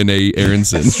is Aaron A.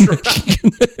 Aronson.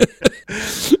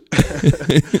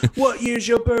 What year's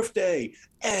your birthday?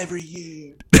 Every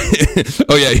year.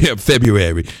 Oh yeah,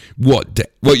 February. What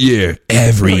year?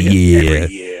 Every year.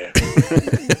 Every year.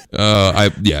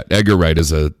 Edgar Wright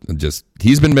is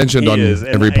he's been mentioned on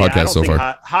every podcast so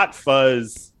far. Hot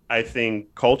Fuzz, I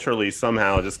think culturally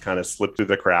somehow just kind of slipped through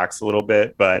the cracks a little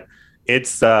bit, but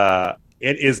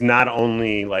it is not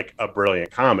only like a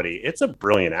brilliant comedy, it's a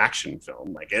brilliant action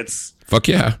film. Like it's fuck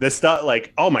yeah. the stuff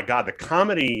like, oh my God,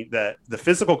 the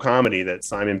physical comedy that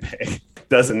Simon Pegg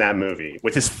does in that movie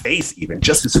with his face, even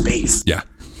just his face. Yeah.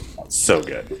 So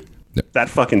good. Yeah. That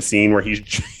fucking scene where he's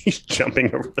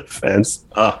jumping over the fence.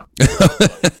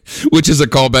 Which is a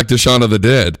callback to Shaun of the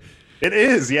Dead. It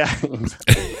is, yeah.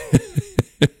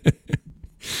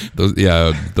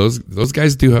 Those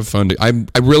guys do have fun. I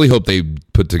really hope they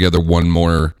put together one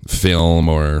more film,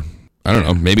 or I don't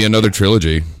know, maybe another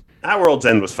trilogy. At World's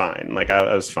End was fine. Like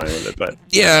I was fine with it, but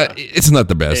yeah, it's not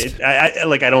the best. I'm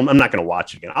not going to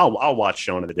watch it again. I'll watch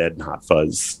Shaun of the Dead and Hot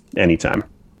Fuzz anytime.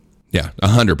 Yeah,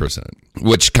 100%.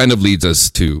 Which kind of leads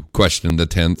us to question the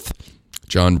 10th.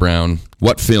 John Brown,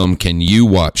 what film can you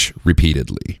watch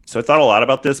repeatedly? So I thought a lot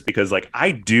about this because like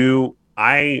I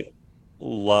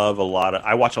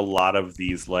watch a lot of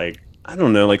these, like, I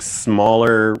don't know, like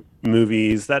smaller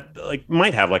movies that like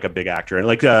might have like a big actor in,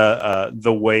 like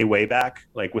the way back,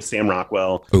 like with Sam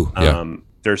Rockwell. Ooh, yeah.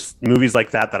 There's movies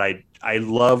like that I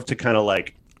love to kind of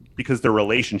like, because they're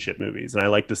relationship movies, and I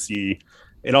like to see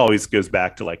it always goes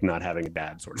back to like not having a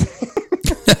dad sort of thing.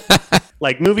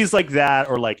 Like movies like that,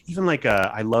 or like even like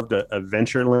I loved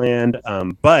Adventureland.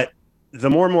 But the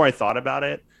more and more I thought about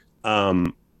it,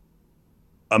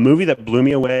 a movie that blew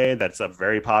me away, that's a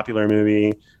very popular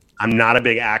movie. I'm not a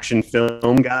big action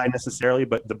film guy necessarily,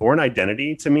 but The Bourne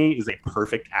Identity to me is a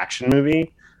perfect action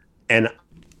movie, and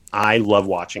I love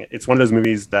watching it. It's one of those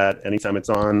movies that anytime it's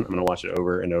on, I'm going to watch it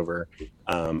over and over.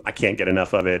 I can't get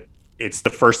enough of it. It's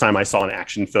the first time I saw an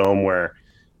action film where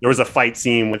there was a fight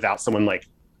scene without someone like,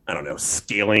 I don't know,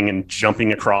 scaling and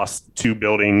jumping across two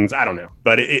buildings. I don't know,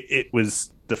 but it was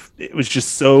just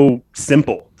so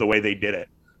simple the way they did it.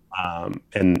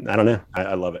 And I don't know,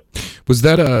 I love it. Was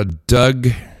that Doug?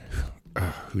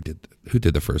 Who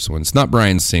did the first one? It's not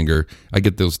Bryan Singer. I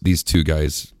get these two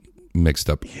guys mixed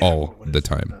up all the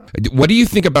time. What do you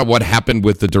think about what happened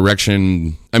with the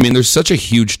direction? I mean, there's such a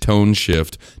huge tone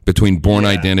shift between Bourne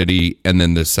Identity and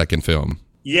then the second film.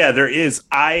 Yeah, there is.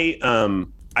 I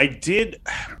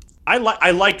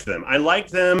liked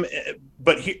them.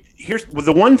 But here's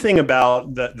the one thing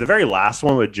about the very last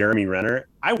one with Jeremy Renner.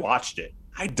 I watched it.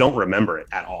 I don't remember it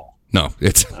at all. No,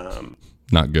 it's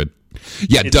not good.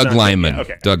 Yeah, Doug Liman.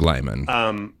 Okay. Doug Liman.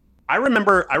 I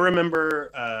remember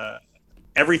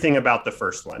everything about the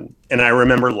first one, and I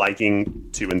remember liking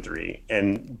 2 and 3,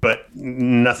 but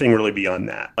nothing really beyond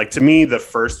that. Like, to me, the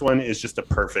first one is just a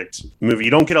perfect movie.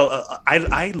 You don't get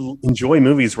I enjoy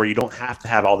movies where you don't have to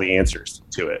have all the answers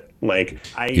to it. Like,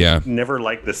 I never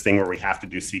like this thing where we have to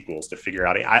do sequels to figure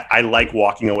out. I like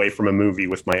walking away from a movie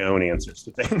with my own answers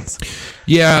to things.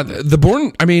 Yeah, the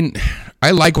Bourne, I mean,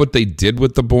 I like what they did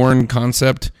with the Bourne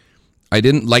concept. I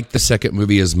didn't like the second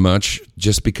movie as much,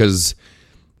 just because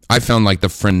I found like the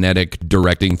frenetic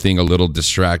directing thing a little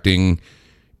distracting.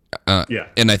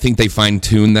 And I think they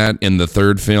fine-tuned that in the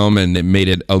third film, and it made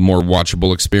it a more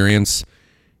watchable experience.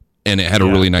 And it had a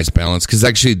really nice balance. Because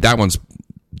actually, that one's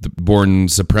the Bourne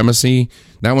Supremacy.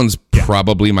 That one's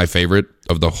probably my favorite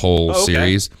of the whole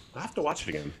series. I'll have to watch it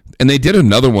again. And they did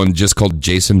another one just called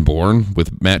Jason Bourne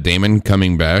with Matt Damon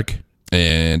coming back.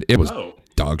 And it was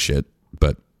dog shit.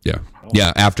 But yeah.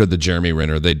 Yeah, after the Jeremy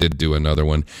Renner, they did do another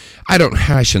one. I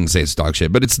shouldn't say it's dog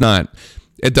shit, but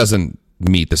it doesn't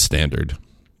meet the standard.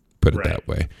 Put it that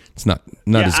way. It's not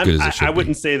as good as it should be. I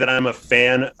wouldn't say that I'm a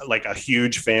fan, like a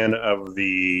huge fan of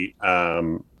the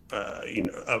of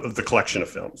the collection of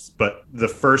films, but the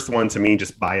first one to me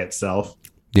just by itself.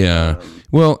 Yeah.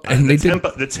 Well, and the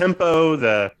tempo,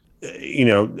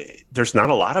 there's not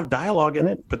a lot of dialogue in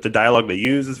it, but the dialogue they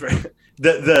use is very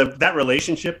that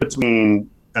relationship between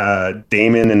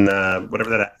Damon and whatever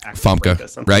that actor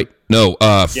Famke, right? No,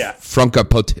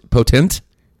 Famke Potent.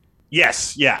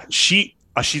 Yes, yeah.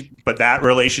 But that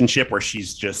relationship where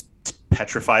she's just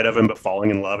petrified of him but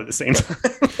falling in love at the same time.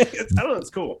 I don't know. It's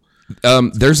cool.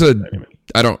 There's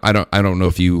I don't know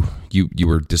if you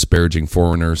were disparaging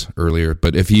foreigners earlier,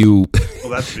 but if you well,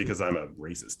 that's because I'm a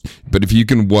racist. But if you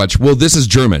can watch, well, this is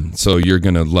German, so you're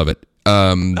gonna love it.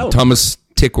 Thomas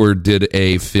Tickwer did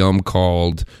a film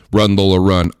called Run Lola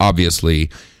Run.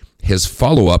 Obviously, his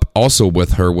follow-up also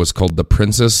with her was called The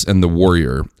Princess and the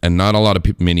Warrior, and not a lot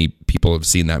of many people have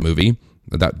seen that movie.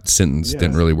 That sentence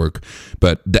didn't really work,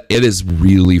 but it is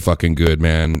really fucking good,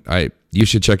 man. You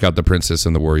should check out The Princess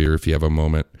and the Warrior if you have a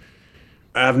moment.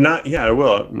 I have not. Yeah, I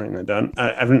will. I'm writing that down.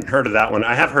 I haven't heard of that one.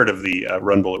 I have heard of the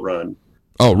Run Bullet Run.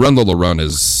 Oh, Run Lola Run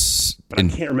is... But I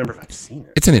can't remember if I've seen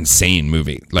it. It's an insane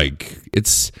movie. Like,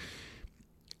 it's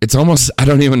It's almost, I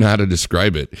don't even know how to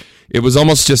describe it. It was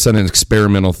almost just an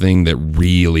experimental thing that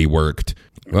really worked.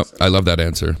 Well, I love that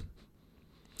answer.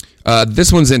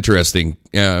 This one's interesting.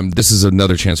 This is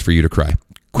another chance for you to cry.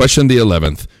 Question the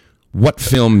 11th. What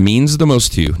film means the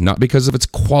most to you, not because of its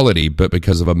quality, but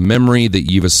because of a memory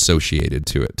that you've associated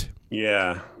to it?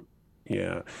 Yeah.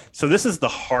 So this is the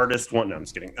hardest one. No, I'm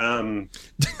just kidding.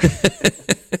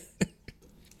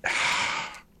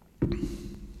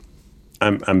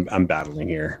 I'm battling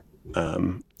here.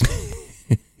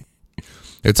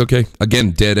 It's okay.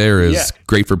 Again, dead air is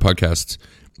great for podcasts.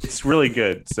 It's really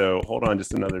good. So hold on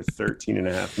just another 13 and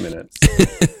a half minutes.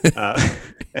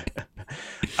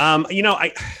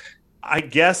 I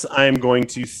guess I'm going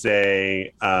to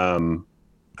say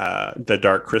The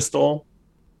Dark Crystal,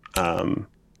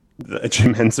 the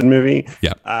Jim Henson movie.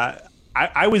 Yeah.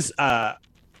 I was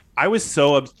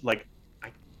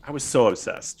so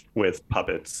obsessed with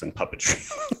puppets and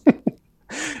puppetry.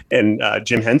 And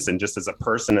Jim Henson, just as a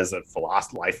person, as a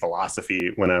life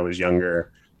philosophy when I was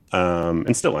younger,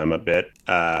 and still am a bit,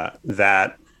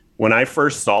 that when I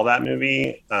first saw that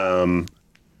movie, and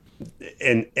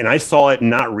I saw it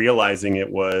not realizing it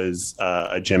was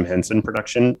a Jim Henson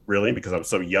production, really, because I was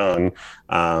so young.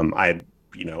 I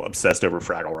obsessed over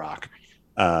Fraggle Rock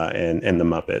and the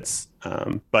Muppets.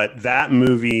 But that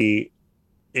movie,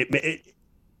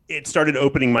 it started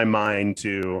opening my mind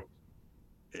to,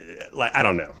 I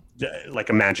don't know, like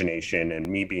imagination and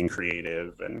me being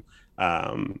creative. And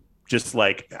just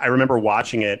like, I remember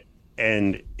watching it,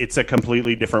 and it's a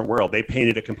completely different world. They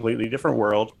painted a completely different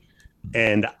world.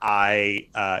 And I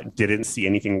didn't see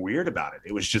anything weird about it.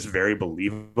 It was just very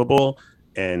believable.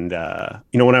 And,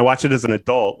 when I watch it as an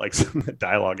adult, like some of the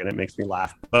dialogue in it makes me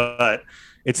laugh, but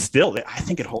it's still, I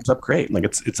think it holds up great. Like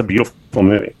it's a beautiful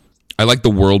movie. I like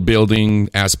the world building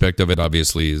aspect of it,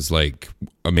 obviously, is like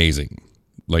amazing.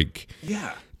 Like,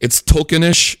 yeah, it's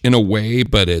Tolkien-ish in a way,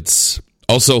 but it's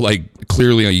also like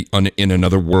clearly in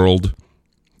another world.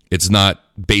 It's not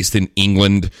based in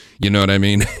England. You know what I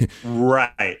mean?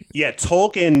 Right. Yeah.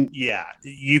 Tolkien. Yeah.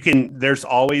 There's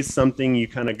always something you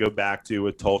kind of go back to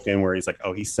with Tolkien where he's like,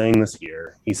 oh, he's saying this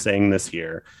here. He's saying this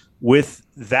here. With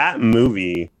that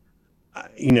movie,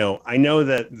 I know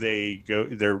that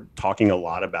they're talking a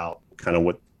lot about kind of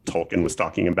what Tolkien was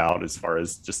talking about as far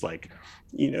as just like,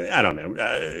 I don't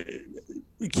know,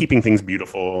 keeping things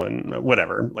beautiful and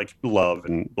whatever, like love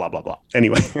and blah, blah, blah.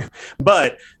 Anyway,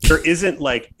 but there isn't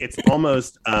like, it's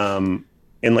almost in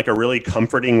like a really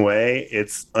comforting way,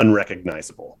 it's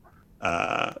unrecognizable.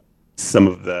 Some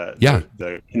of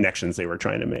the connections they were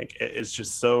trying to make. It's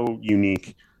just so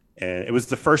unique. And it was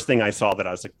the first thing I saw that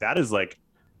I was like, that is like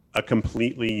a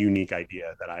completely unique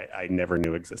idea that I never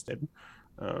knew existed.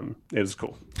 It was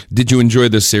cool. Did you enjoy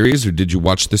the series, or did you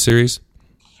watch the series?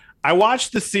 I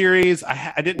watched the series.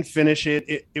 I didn't finish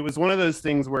it. It was one of those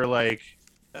things where like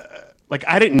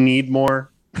I didn't need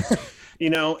more.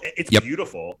 It's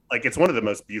beautiful. Like it's one of the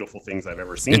most beautiful things I've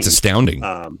ever seen. It's astounding.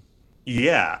 But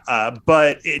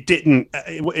it didn't.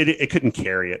 It couldn't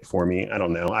carry it for me. I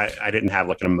don't know. I didn't have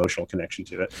like an emotional connection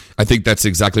to it. I think that's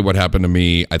exactly what happened to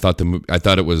me. I thought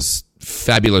it was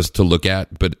fabulous to look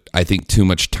at, but I think too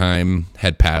much time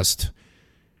had passed.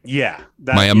 Yeah,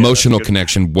 my emotional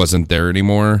connection wasn't there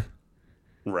anymore.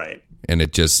 Right, and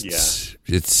it just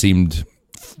it seemed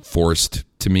forced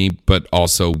to me, but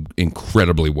also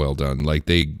incredibly well done. Like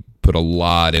they put a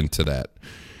lot into that.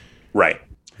 Right.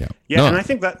 Yeah, No. And I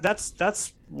think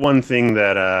that's one thing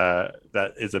that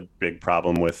is a big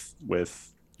problem with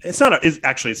it's not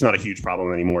a huge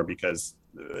problem anymore because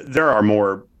there are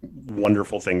more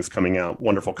wonderful things coming out,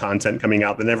 wonderful content coming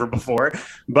out than ever before.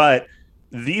 But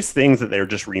these things that they're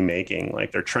just remaking,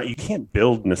 like you can't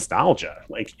build nostalgia.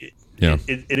 Like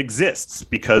it exists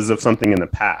because of something in the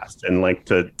past. And like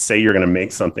to say you're going to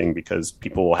make something because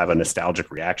people will have a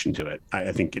nostalgic reaction to it,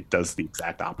 I think it does the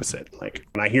exact opposite. Like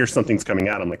when I hear something's coming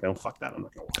out, I'm like, no, fuck that. I'm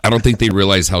not going to watch it. I don't think they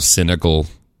realize how cynical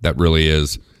that really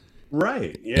is.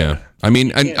 Right. Yeah. I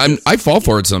mean, I fall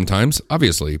for it sometimes,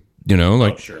 obviously.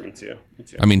 Oh, sure, me too.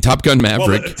 I mean, Top Gun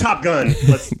Maverick. Well, Top Gun.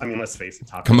 Let's face it.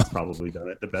 Top Gun's probably done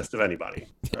it the best of anybody.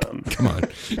 Come on.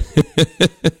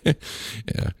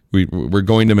 Yeah, we're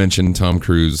going to mention Tom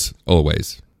Cruise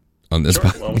always on this.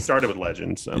 Sure. Well, we started with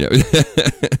Legend, so. Yeah.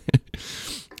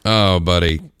 Oh,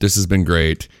 buddy, this has been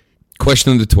great.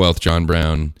 Question of the 12th, John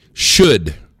Brown.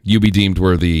 Should you be deemed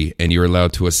worthy and you're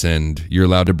allowed to ascend, you're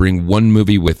allowed to bring one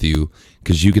movie with you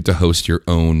because you get to host your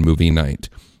own movie night.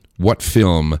 What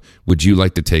film would you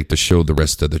like to take to show the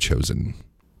rest of the chosen?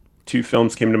 Two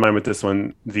films came to mind with this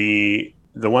one. The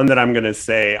one that I'm going to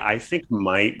say I think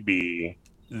might be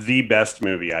the best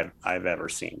movie I've ever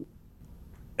seen.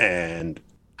 And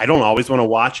I don't always want to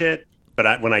watch it,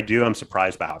 but when I do, I'm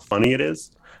surprised by how funny it is.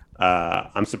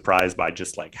 I'm surprised by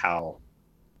just like how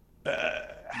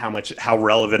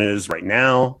relevant it is right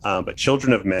now. But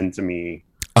Children of Men to me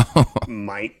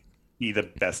might be the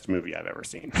best movie I've ever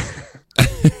seen.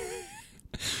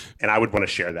 And I would want to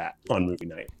share that on movie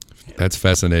night. That's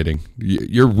fascinating.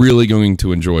 You're really going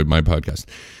to enjoy my podcast,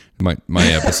 my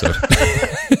episode.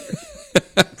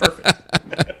 Perfect.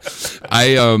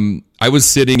 I was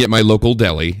sitting at my local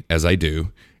deli, as I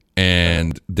do,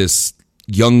 and this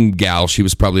young gal, she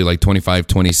was probably like 25,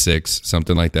 26,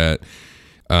 something like that.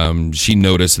 She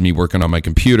noticed me working on my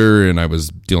computer, and I was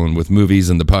dealing with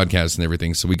movies and the podcast and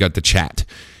everything. So we got to chat,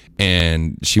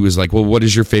 and she was like, well, what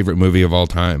is your favorite movie of all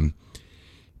time?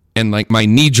 And like my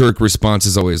knee-jerk response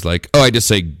is always like, oh, I just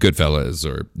say Goodfellas,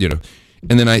 or, you know.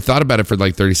 And then I thought about it for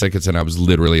like 30 seconds, and I was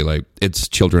literally like, it's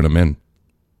Children of Men.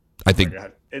 I think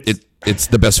it's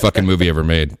the best fucking movie ever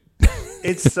made.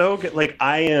 It's so good. Like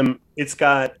it's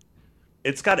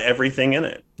got everything in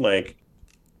it. Like,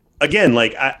 again,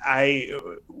 like I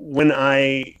when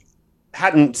I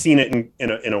hadn't seen it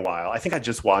in a while, I think I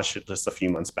just watched it just a few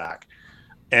months back,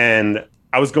 and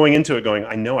I was going into it going,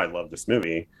 I know I love this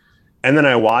movie. And then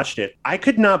I watched it. I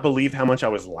could not believe how much I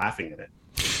was laughing in it.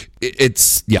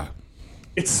 It's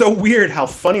so weird how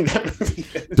funny that movie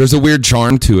is. There's a weird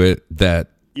charm to it that,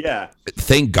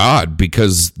 thank God,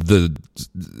 because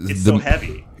it's so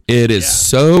heavy. It is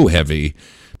so heavy,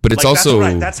 but it's like,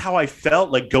 also that's how I felt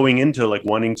like going into like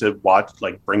wanting to watch,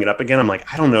 like bring it up again. I'm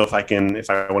like, I don't know if I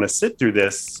want to sit through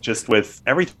this just with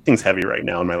everything's heavy right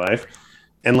now in my life.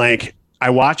 And like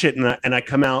I watch it and I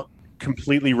come out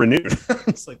completely renewed.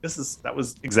 It's like that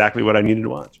was exactly what I needed to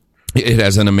watch. It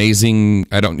has an amazing,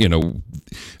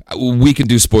 we can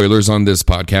do spoilers on this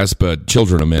podcast, but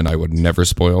Children of Men I would never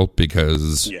spoil,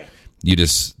 because you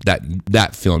just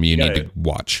that film you need to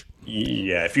watch.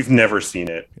 Yeah, if you've never seen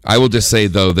it. I will just say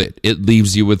though that it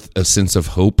leaves you with a sense of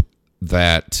hope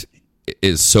that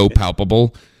is so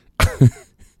palpable.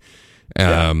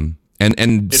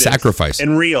 And sacrifice.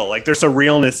 And real. Like there's a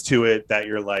realness to it that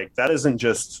you're like, that isn't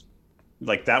just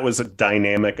like, that was a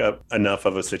dynamic enough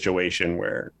of a situation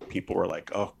where people were like,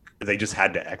 oh, they just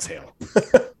had to exhale.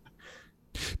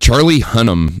 Charlie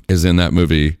Hunnam is in that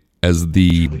movie as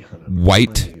the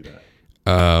white,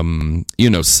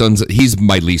 sons. He's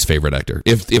my least favorite actor.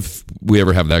 If we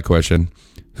ever have that question,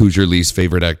 who's your least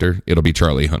favorite actor? It'll be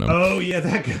Charlie Hunnam. Oh yeah,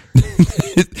 that guy.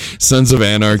 Sons of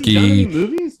Anarchy. Has he done any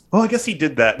movies? Oh, I guess he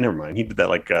did that. Never mind. He did that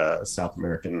like South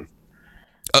American.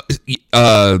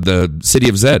 The City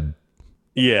of Zed.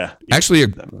 Yeah. Actually,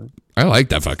 I like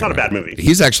that fucking. It's not a bad movie.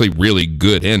 He's actually really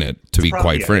good in it, to be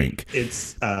quite frank.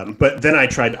 It's but then I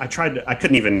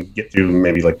couldn't even get through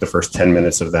maybe like the first 10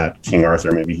 minutes of that King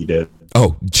Arthur movie he did.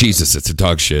 Oh, Jesus, it's a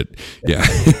dog shit. Yeah.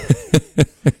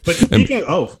 But speaking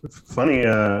funny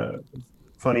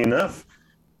enough,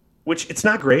 which it's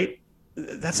not great.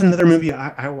 That's another movie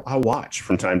I'll watch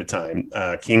from time to time.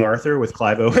 King Arthur with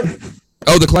Clive Owen.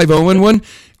 Oh, the Clive Owen one?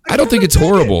 I don't think it's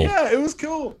horrible. Yeah, it was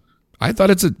cool. I thought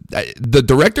the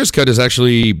director's cut is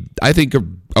actually, I think,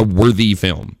 a worthy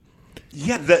film.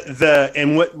 Yeah,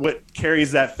 and what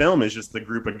carries that film is just the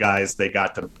group of guys they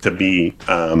got to be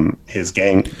his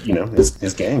gang. You know,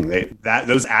 his gang.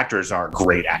 Those actors are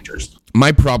great actors.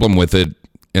 My problem with it,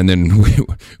 and then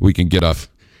we can get off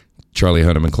Charlie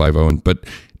Hunnam and Clive Owen, but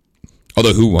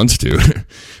although who wants to?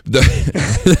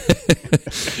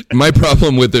 My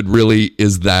problem with it really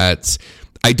is that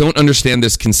I don't understand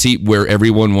this conceit where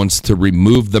everyone wants to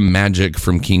remove the magic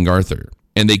from King Arthur.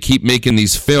 And they keep making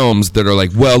these films that are like,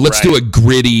 well, let's do a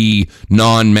gritty,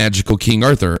 non-magical King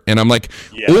Arthur. And I'm like,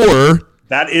 or...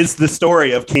 That is the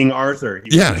story of King Arthur.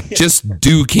 Just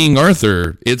do King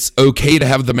Arthur. It's okay to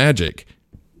have the magic.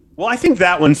 Well, I think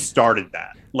that one started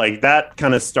that. Like, that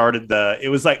kind of started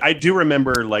it was like, I do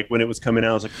remember, like, when it was coming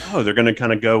out, I was like, oh, they're going to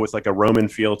kind of go with, like, a Roman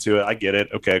feel to it. I get it.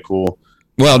 Okay, cool.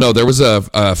 Well, no, there was a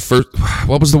first.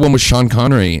 What was the one with Sean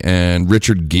Connery and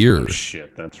Richard Gere? Oh,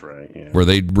 shit, that's right. Yeah. Where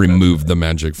they removed the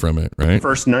magic from it, right?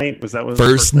 First Night, was that what?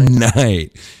 First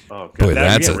Night. Oh, good. Boy,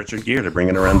 that's Richard Gere. They're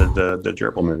bringing around the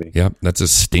gerbil movie. Yep, that's a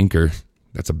stinker.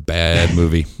 That's a bad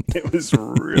movie. It was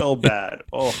real bad.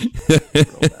 Oh,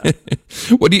 real bad.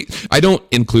 I don't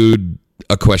include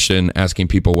a question asking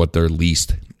people what their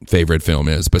least favorite film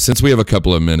is, but since we have a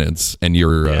couple of minutes and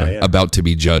you're about to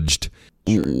be judged.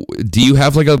 Sure. Do you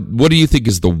have what do you think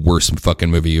is the worst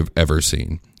fucking movie you've ever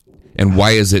seen? And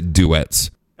why is it duets?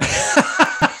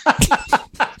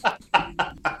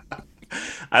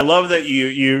 I love that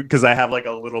you because I have like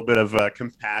a little bit of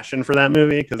compassion for that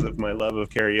movie because of my love of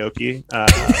karaoke. But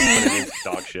it is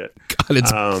dog shit.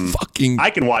 It's fucking. I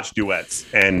can watch duets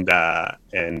and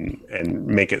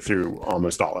make it through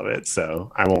almost all of it.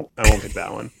 So I won't pick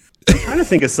that one. I'm trying to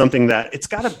think of something that it's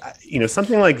got to,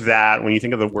 something like that. When you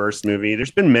think of the worst movie, there's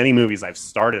been many movies I've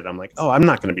started. I'm like, oh, I'm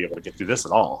not going to be able to get through this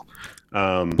at all.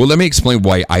 Well, let me explain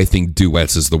why I think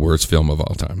Duets is the worst film of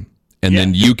all time. And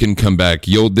then you can come back.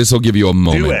 This will give you a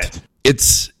moment. Duet.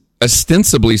 It's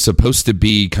ostensibly supposed to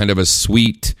be kind of a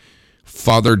sweet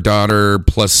father-daughter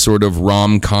plus sort of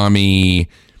rom-com-y,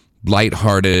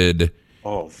 lighthearted.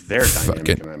 Oh, they're dynamic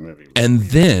in that movie. And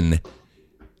then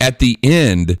at the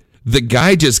end, the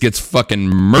guy just gets fucking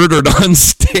murdered on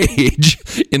stage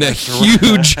in a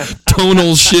huge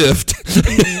tonal shift.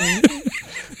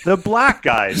 The black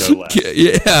guy, no less.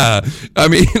 Yeah. I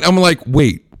mean, I'm like,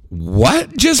 wait,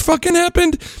 what just fucking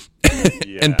happened?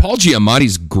 And Paul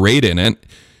Giamatti's great in it.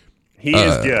 He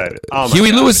is good. Oh my Huey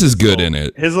God. Lewis is good in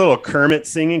it. His little Kermit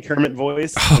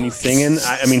voice when he's singing.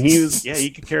 I mean,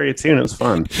 he could carry a tune. It was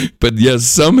fun. But yes,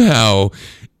 somehow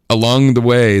along the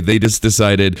way, they just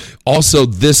decided, also,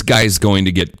 this guy's going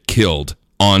to get killed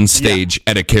on stage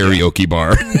at a karaoke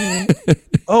bar.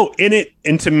 Oh,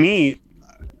 and to me,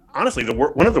 honestly,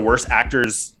 one of the worst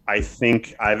actors I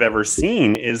think I've ever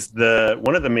seen is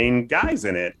one of the main guys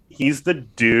in it. He's the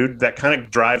dude that kind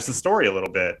of drives the story a little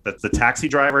bit. That's the taxi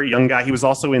driver, young guy. He was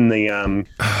also in the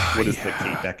what is the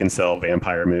Kate Beckinsale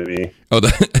vampire movie? Oh,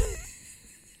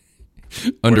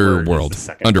 Underworld.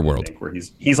 Underworld. Where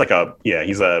he's like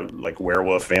he's a like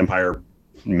werewolf vampire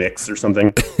mix or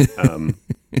something. I don't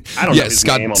know his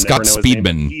name. Scott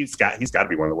Speedman. He's got to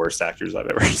be one of the worst actors I've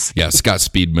ever seen. Yeah, Scott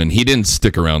Speedman. He didn't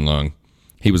stick around long.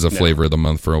 He was a flavor of the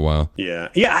month for a while. Yeah.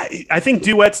 I think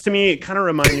Duets to me, it kind of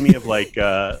reminded me of like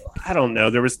I don't know.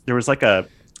 There was like a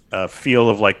feel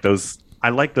of like those. I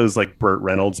like those like Burt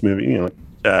Reynolds movie.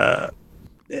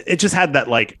 It just had that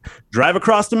like drive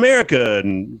across America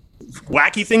and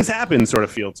wacky things happen sort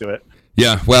of feel to it.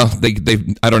 Yeah. Well, they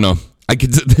I don't know. I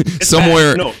could it's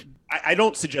somewhere. Bad. No, I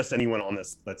don't suggest anyone on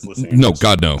this that's listening. No,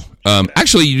 God no.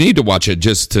 Actually, you need to watch it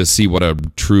just to see what a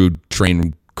true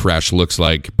train crash looks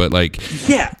like. But like,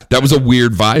 that was a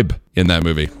weird vibe in that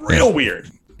movie. Real weird.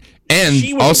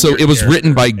 And also, it was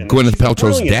written by Gwyneth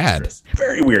Paltrow's dad. Actress.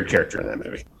 Very weird character in that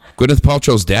movie. Gwyneth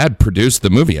Paltrow's dad produced the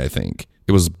movie. I think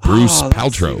it was Bruce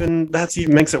Paltrow. That's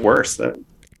even makes it worse.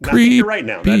 You're right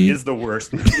now. That is the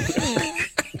worst movie.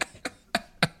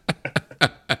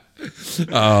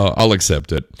 I'll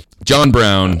accept it. John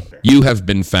Brown, you have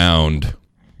been found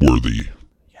worthy.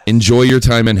 Enjoy your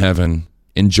time in heaven.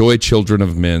 Enjoy Children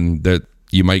of Men. That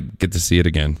you might get to see it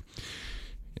again.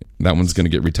 That one's going to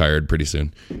get retired pretty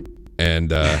soon.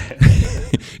 And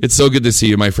it's so good to see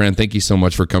you, my friend. Thank you so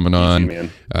much for coming on. Thank you,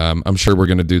 man. I'm sure we're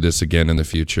going to do this again in the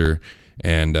future.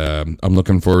 And I'm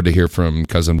looking forward to hear from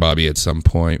Cousin Bobby at some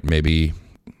point. Maybe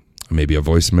a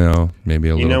voicemail. Maybe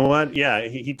a little. You know what? Yeah,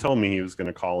 he told me he was going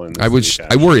to call in. I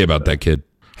worry about that kid.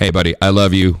 Hey, buddy, I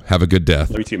love you. Have a good death.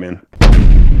 Love you too, man.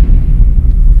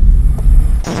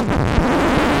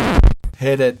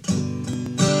 Hit it.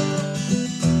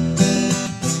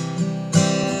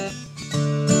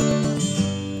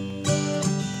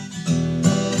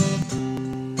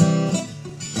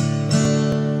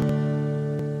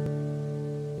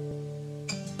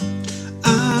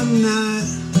 I'm not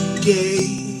gay,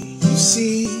 you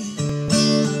see.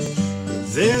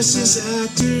 There's this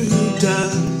actor who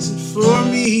does it for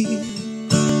me.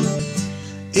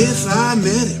 If I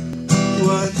met him,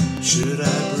 what should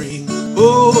I bring?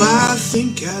 Oh, I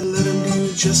think I'd let him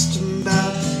do just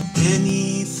about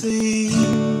anything.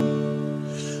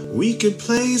 We could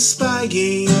play spy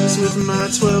games with my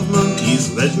 12 monkeys.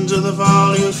 Legends of the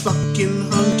Fall, you're fucking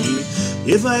hunky.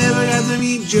 If I ever got to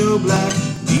meet Joe Black,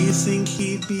 do you think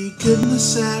he'd be good in the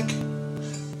sack?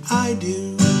 I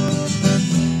do.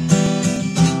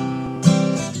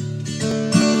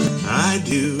 I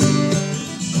do.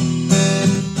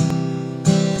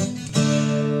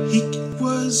 He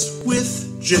was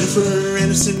with Jennifer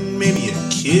Aniston, maybe a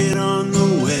kid on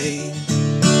the way.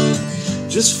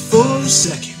 Just for a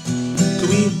second, could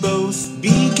we both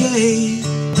be gay?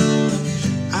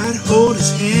 I'd hold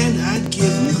his hand, I'd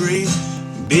give him great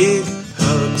big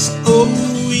hugs. Oh,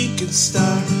 we could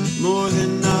start more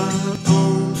than our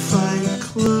own fight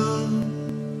club.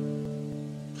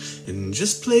 And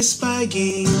just play spy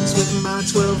games with my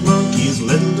 12 monkeys.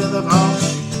 Legend of the Fall,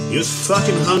 he was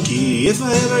fucking hunky. If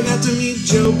I ever got to meet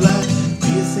Joe Black, do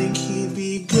you think he'd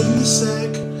be good in the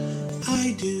sack?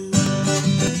 I do.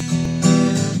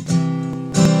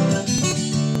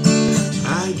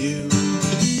 I do.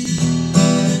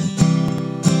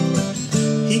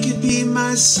 He could be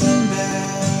my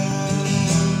Sinbad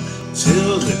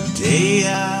till the day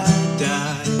I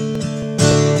die.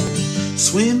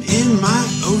 swim in my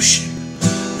ocean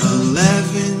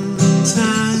 11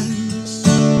 times.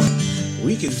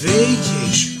 We could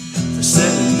vacation for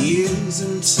 7 years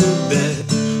in Tibet.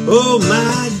 Oh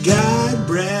my God,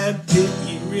 Brad Pitt,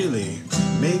 you really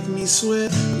make me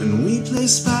sweat. When we play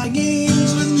spy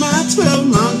games with my 12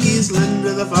 monkeys, lend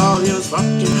to the fall, you're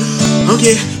fucking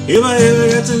hunky. If I ever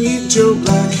got to meet Joe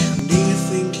Black, do you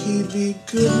think he'd be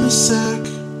good in a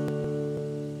sack?